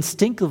didn't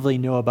instinctively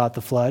know about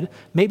the flood.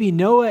 Maybe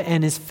Noah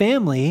and his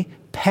family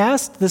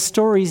passed the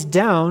stories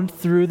down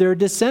through their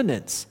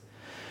descendants.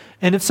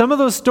 And if some of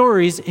those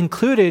stories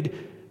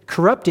included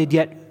corrupted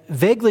yet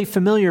vaguely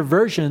familiar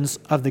versions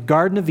of the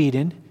Garden of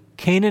Eden,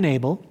 Cain and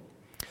Abel,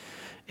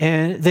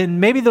 and then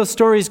maybe those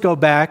stories go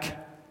back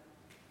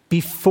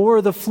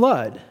before the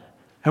flood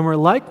and were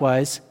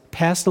likewise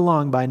passed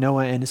along by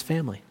Noah and his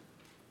family.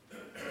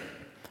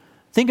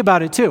 Think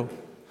about it too.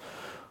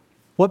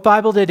 What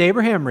Bible did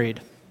Abraham read?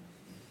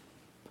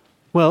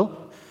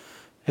 Well,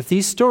 if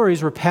these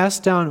stories were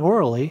passed down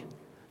orally,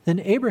 then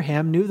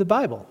Abraham knew the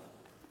Bible.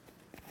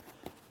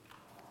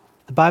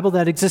 The Bible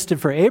that existed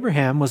for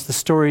Abraham was the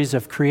stories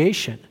of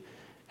creation,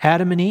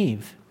 Adam and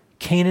Eve,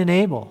 Cain and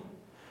Abel,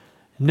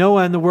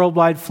 Noah and the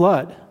worldwide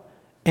flood,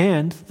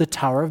 and the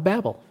Tower of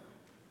Babel.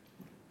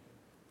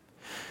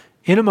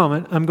 In a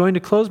moment, I'm going to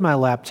close my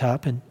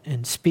laptop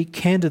and speak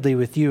candidly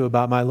with you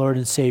about my Lord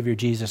and Savior,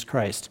 Jesus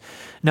Christ.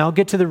 Now I'll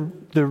get to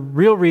the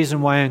real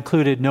reason why I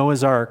included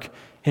Noah's Ark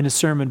in a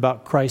sermon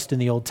about Christ in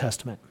the Old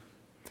Testament.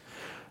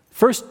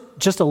 First,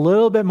 just a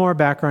little bit more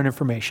background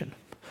information.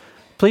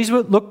 Please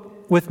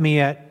look with me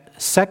at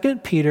 2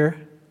 Peter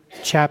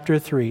chapter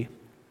 3.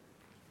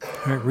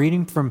 All right,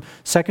 reading from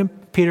 2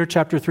 Peter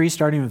chapter 3,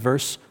 starting with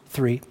verse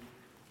 3.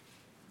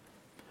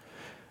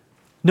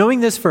 Knowing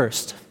this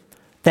first,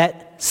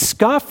 that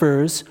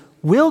scoffers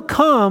will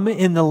come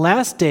in the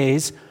last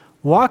days,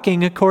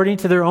 walking according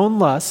to their own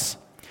lusts,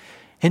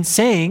 and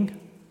saying,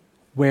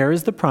 where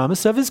is the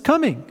promise of his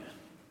coming?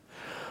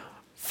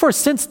 For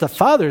since the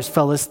fathers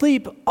fell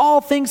asleep, all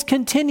things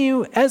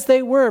continue as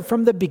they were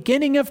from the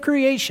beginning of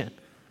creation.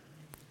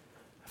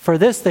 For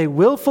this they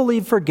willfully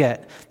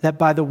forget that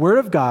by the word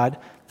of God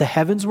the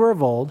heavens were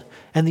of old,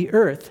 and the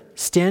earth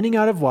standing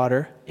out of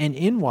water and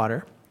in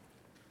water,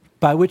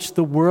 by which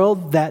the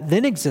world that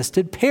then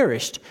existed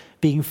perished,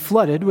 being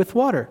flooded with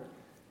water.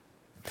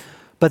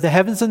 But the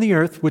heavens and the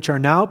earth, which are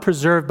now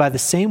preserved by the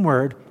same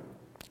word,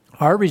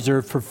 are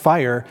reserved for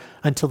fire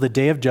until the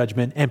day of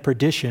judgment and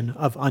perdition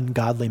of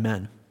ungodly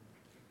men.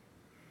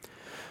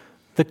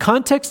 The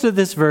context of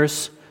this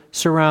verse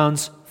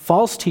surrounds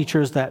false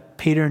teachers that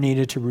Peter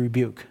needed to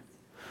rebuke.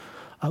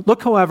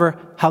 Look, however,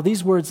 how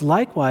these words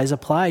likewise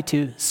apply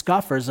to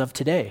scoffers of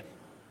today.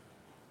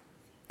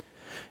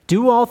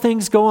 Do all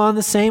things go on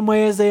the same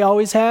way as they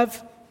always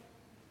have?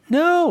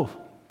 No,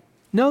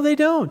 they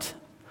don't.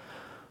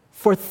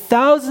 For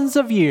thousands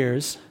of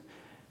years,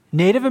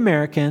 Native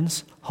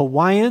Americans,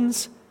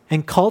 Hawaiians,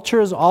 and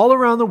cultures all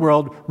around the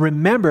world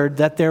remembered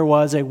that there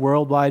was a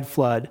worldwide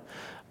flood.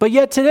 But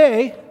yet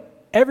today,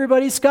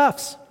 everybody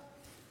scoffs.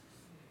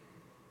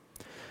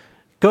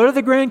 Go to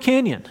the Grand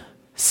Canyon.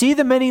 See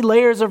the many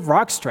layers of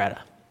rock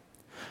strata.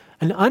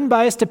 An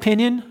unbiased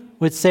opinion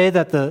would say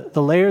that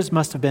the layers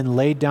must have been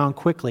laid down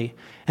quickly,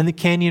 and the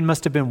canyon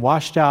must have been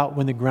washed out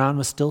when the ground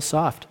was still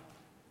soft.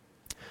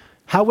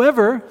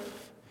 However,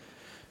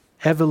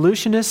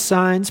 evolutionist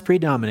signs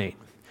predominate,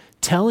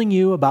 telling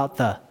you about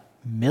the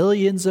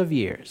millions of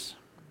years.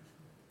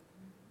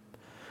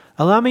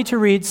 Allow me to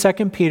read 2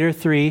 Peter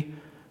 3,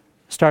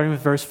 starting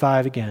with verse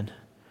 5 again.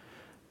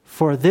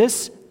 For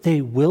this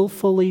they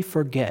willfully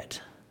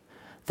forget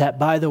that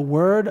by the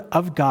word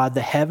of God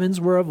the heavens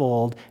were of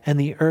old, and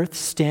the earth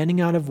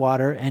standing out of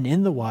water and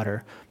in the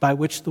water, by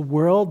which the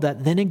world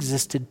that then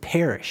existed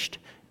perished,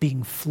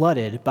 being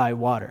flooded by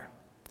water.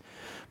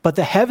 But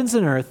the heavens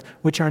and earth,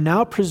 which are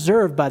now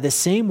preserved by the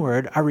same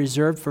word, are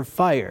reserved for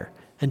fire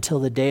until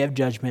the day of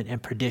judgment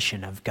and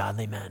perdition of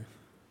godly men.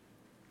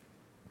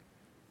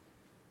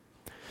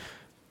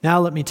 Now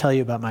let me tell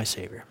you about my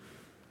Savior.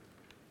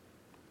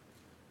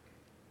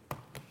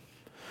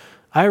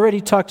 I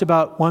already talked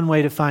about one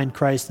way to find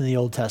Christ in the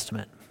Old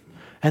Testament,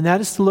 and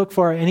that is to look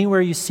for anywhere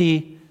you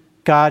see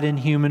God in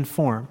human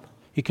form.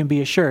 You can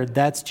be assured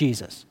that's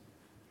Jesus.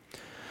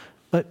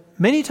 But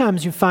many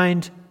times you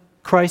find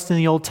Christ in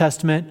the Old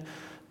Testament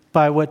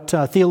by what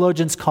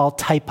theologians call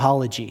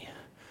typology.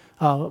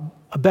 A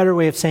better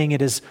way of saying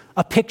it is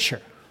a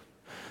picture.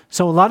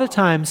 So a lot of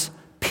times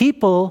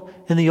people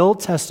in the Old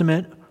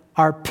Testament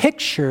are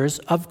pictures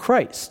of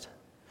Christ.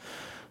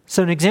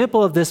 So an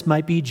example of this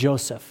might be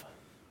Joseph.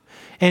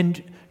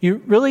 And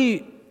you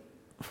really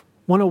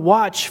want to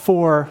watch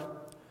for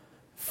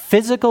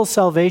physical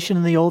salvation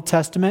in the Old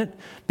Testament,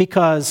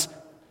 because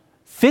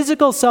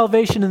physical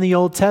salvation in the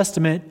Old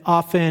Testament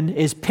often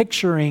is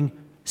picturing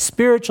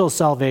spiritual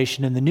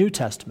salvation in the New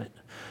Testament.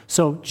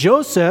 So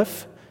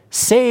Joseph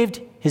saved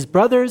his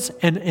brothers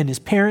and his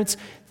parents.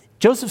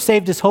 Joseph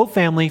saved his whole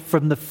family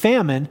from the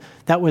famine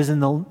that was in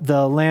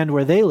the land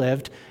where they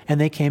lived,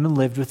 and they came and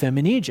lived with him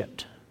in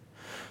Egypt.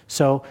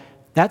 So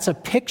that's a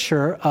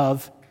picture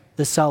of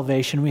the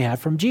salvation we have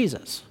from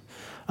Jesus.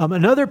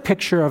 Another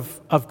picture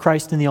of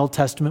Christ in the Old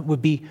Testament would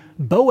be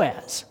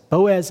Boaz.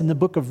 Boaz in the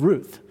book of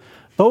Ruth.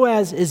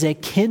 Boaz is a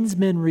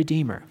kinsman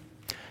redeemer.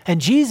 And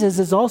Jesus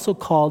is also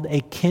called a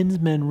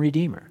kinsman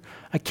redeemer.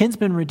 A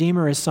kinsman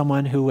redeemer is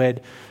someone who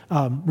would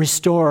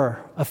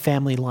restore a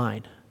family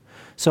line.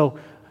 So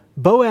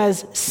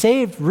Boaz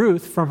saved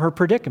Ruth from her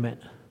predicament.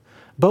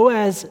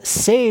 Boaz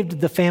saved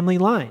the family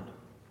line.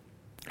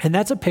 And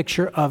that's a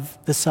picture of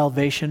the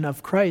salvation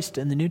of Christ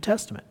in the New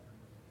Testament.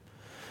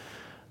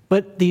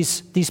 But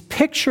these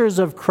pictures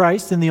of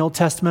Christ in the Old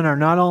Testament are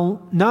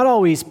not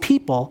always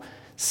people.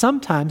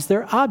 Sometimes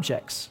they're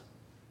objects.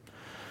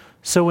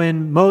 So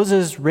when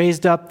Moses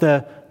raised up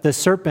the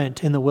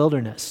serpent in the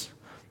wilderness,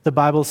 the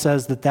Bible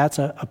says that that's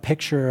a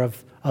picture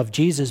of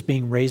Jesus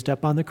being raised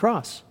up on the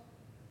cross.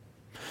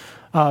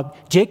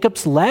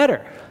 Jacob's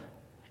ladder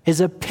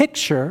is a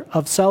picture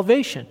of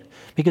salvation,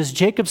 because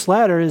Jacob's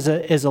ladder is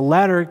a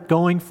ladder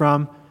going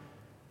from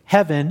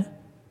heaven,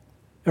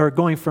 or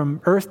going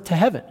from earth to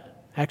heaven.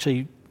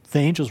 Actually, the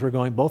angels were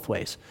going both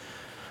ways.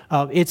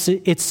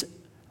 It's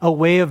a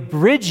way of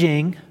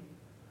bridging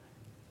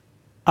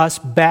us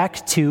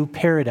back to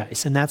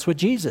paradise, and that's what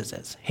Jesus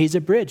is. He's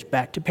a bridge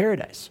back to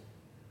paradise.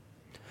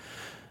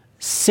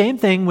 Same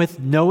thing with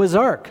Noah's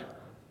Ark.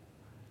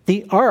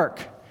 The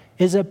ark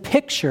is a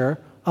picture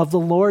of the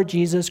Lord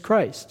Jesus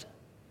Christ.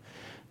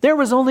 There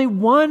was only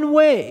one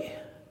way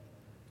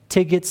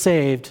to get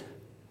saved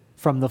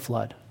from the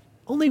flood.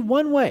 Only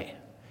one way.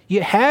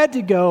 You had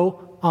to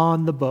go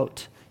on the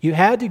boat. You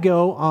had to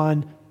go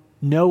on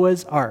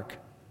Noah's Ark.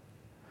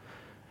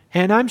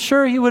 And I'm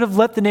sure he would have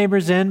let the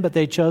neighbors in, but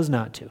they chose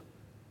not to.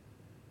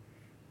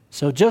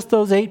 So just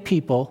those 8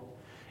 people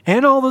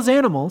and all those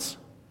animals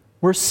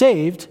were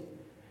saved,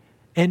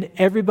 and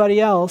everybody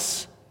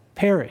else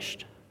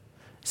perished.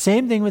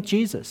 Same thing with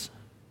Jesus.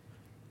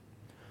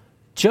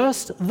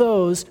 Just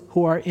those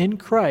who are in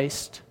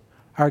Christ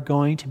are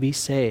going to be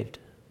saved.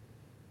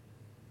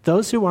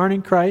 Those who aren't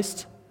in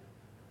Christ,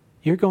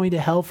 you're going to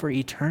hell for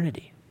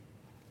eternity.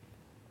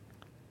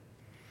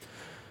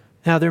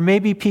 Now, there may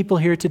be people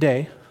here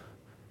today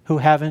who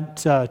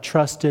haven't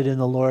trusted in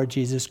the Lord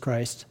Jesus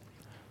Christ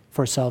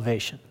for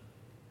salvation.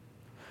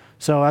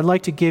 So I'd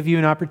like to give you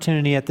an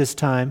opportunity at this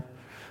time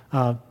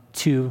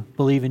to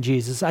believe in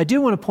Jesus. I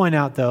do want to point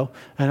out, though,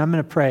 and I'm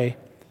going to pray,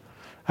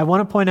 I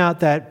want to point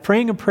out that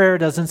praying a prayer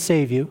doesn't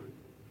save you,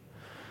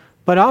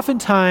 but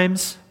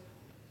oftentimes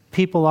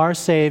people are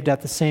saved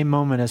at the same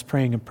moment as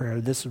praying a prayer.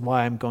 This is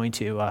why I'm going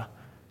to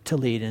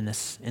lead in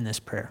this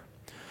prayer.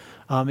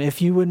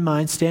 If you wouldn't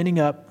mind standing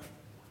up.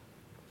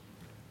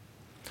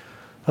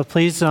 But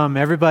please,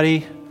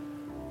 everybody,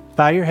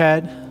 bow your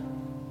head,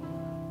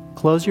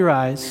 close your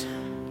eyes,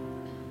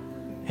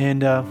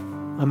 and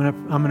I'm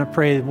gonna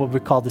pray what we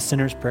call the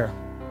sinner's prayer.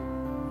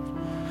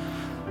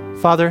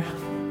 Father,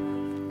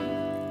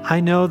 I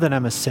know that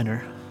I'm a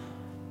sinner.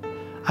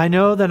 I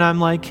know that I'm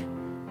like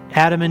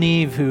Adam and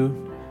Eve,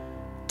 who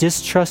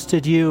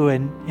distrusted you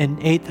and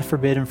ate the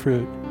forbidden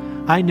fruit.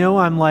 I know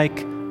I'm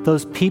like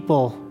those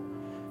people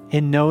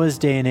in Noah's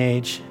day and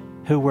age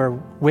who were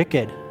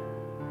wicked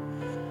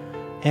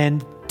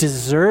and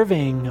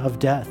deserving of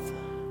death.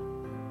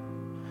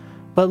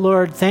 But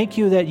Lord, thank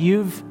you that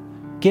you've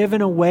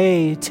given a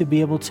way to be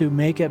able to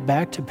make it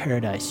back to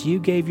paradise. You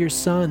gave your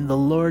Son, the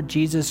Lord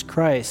Jesus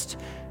Christ,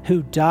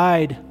 who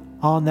died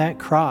on that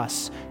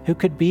cross, who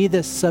could be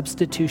the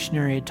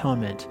substitutionary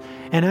atonement.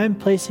 And I'm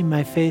placing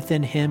my faith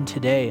in him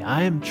today.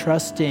 I am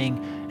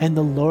trusting in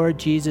the Lord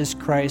Jesus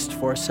Christ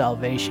for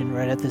salvation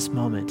right at this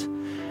moment.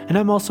 And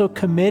I'm also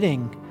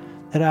committing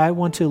that I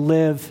want to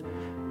live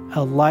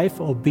a life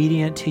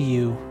obedient to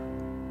you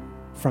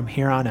from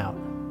here on out.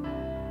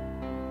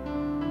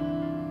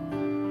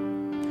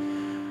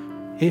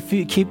 If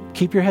you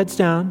keep your heads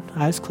down,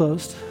 eyes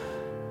closed.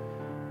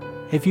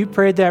 If you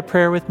prayed that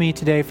prayer with me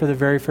today for the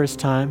very first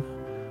time,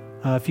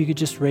 if you could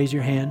just raise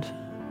your hand,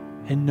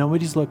 and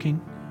nobody's looking.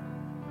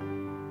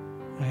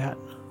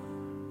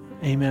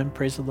 Amen.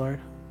 Praise the Lord.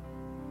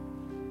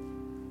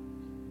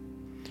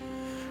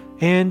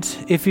 And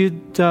if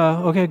you'd,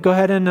 go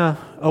ahead and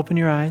open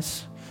your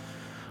eyes.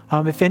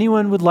 If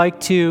anyone would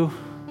like to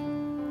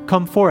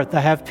come forth,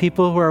 I have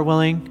people who are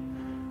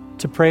willing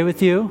to pray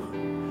with you.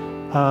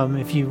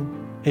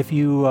 If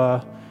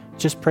you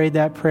just prayed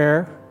that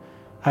prayer,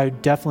 I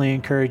would definitely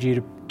encourage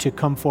you to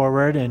come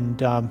forward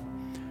and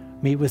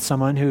meet with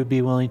someone who would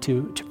be willing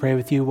to pray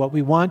with you. What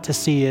we want to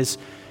see is,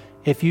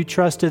 if you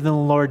trusted in the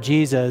Lord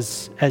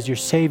Jesus as your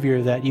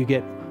Savior, that you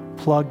get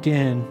plugged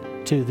in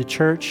to the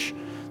church,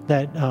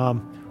 that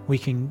we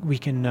can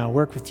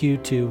work with you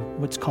to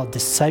what's called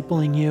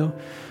discipling you,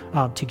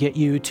 to get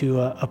you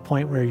to a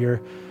point where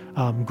you're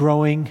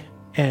growing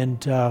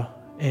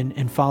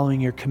and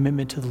following your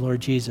commitment to the Lord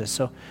Jesus.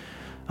 So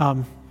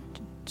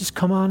just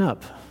come on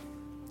up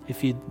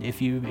if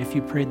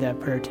you prayed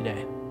that prayer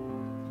today.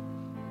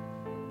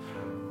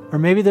 Or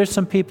maybe there's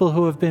some people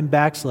who have been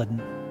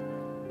backslidden.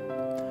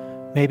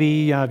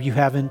 Maybe you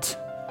haven't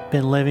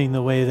been living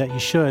the way that you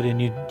should,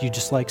 and you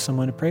just like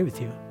someone to pray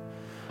with you.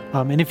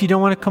 And if you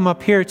don't want to come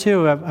up here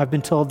too, I've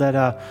been told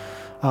that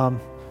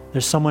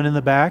there's someone in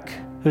the back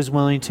who's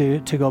willing to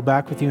go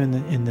back with you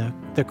in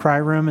the cry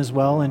room as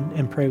well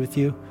and pray with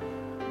you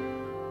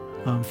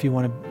if you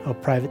want a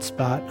private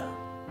spot.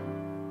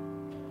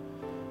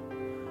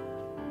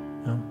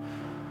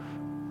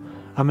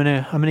 I'm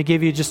gonna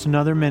give you just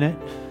another minute,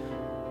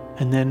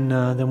 and then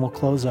we'll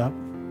close up.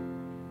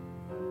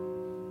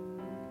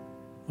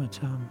 But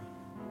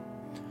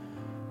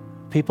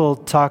people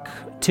talk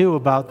too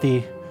about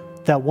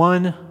that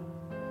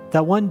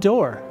one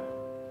door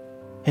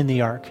in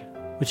the ark,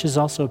 which is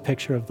also a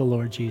picture of the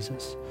Lord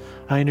Jesus.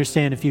 I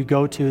understand if you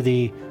go to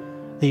the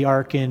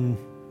ark in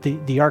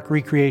the ark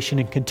recreation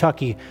in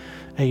Kentucky,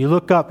 and you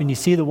look up and you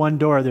see the one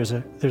door, there's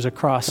a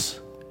cross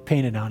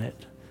painted on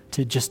it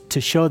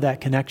to show that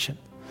connection.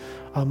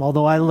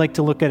 Although I like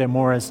to look at it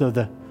more as though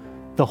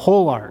the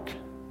whole ark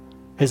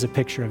is a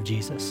picture of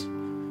Jesus.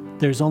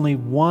 There's only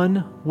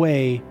one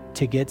way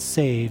to get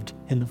saved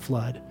in the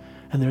flood,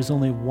 and there's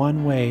only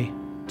one way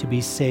to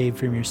be saved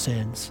from your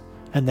sins,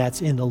 and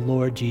that's in the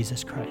Lord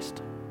Jesus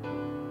Christ.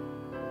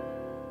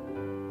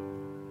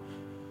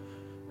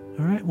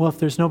 All right, well, if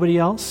there's nobody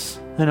else,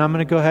 then I'm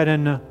going to go ahead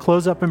and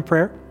close up in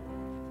prayer.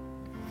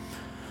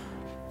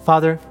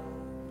 Father,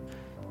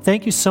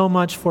 thank you so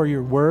much for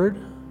your word.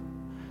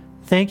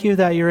 Thank you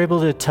that you're able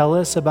to tell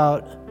us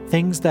about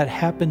things that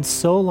happened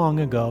so long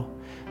ago.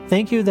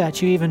 Thank you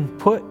that you even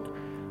put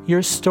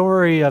your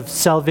story of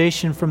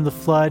salvation from the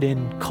flood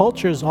in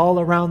cultures all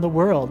around the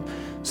world,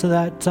 so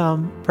that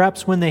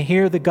perhaps when they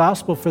hear the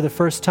gospel for the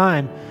first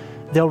time,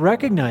 they'll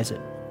recognize it.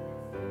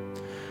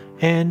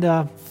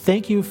 And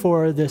thank you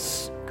for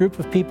this group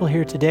of people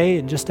here today,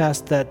 and just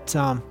ask that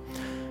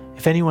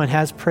if anyone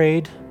has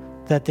prayed,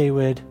 that they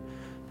would,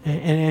 and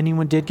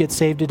anyone did get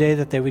saved today,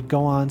 that they would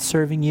go on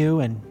serving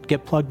you and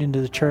get plugged into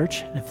the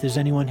church. And if there's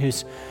anyone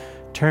who's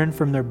turned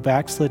from their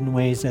backslidden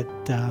ways,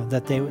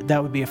 that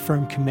would be a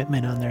firm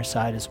commitment on their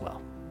side as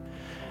well.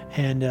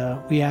 And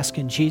we ask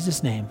in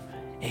Jesus' name,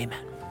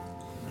 amen.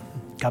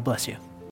 God bless you.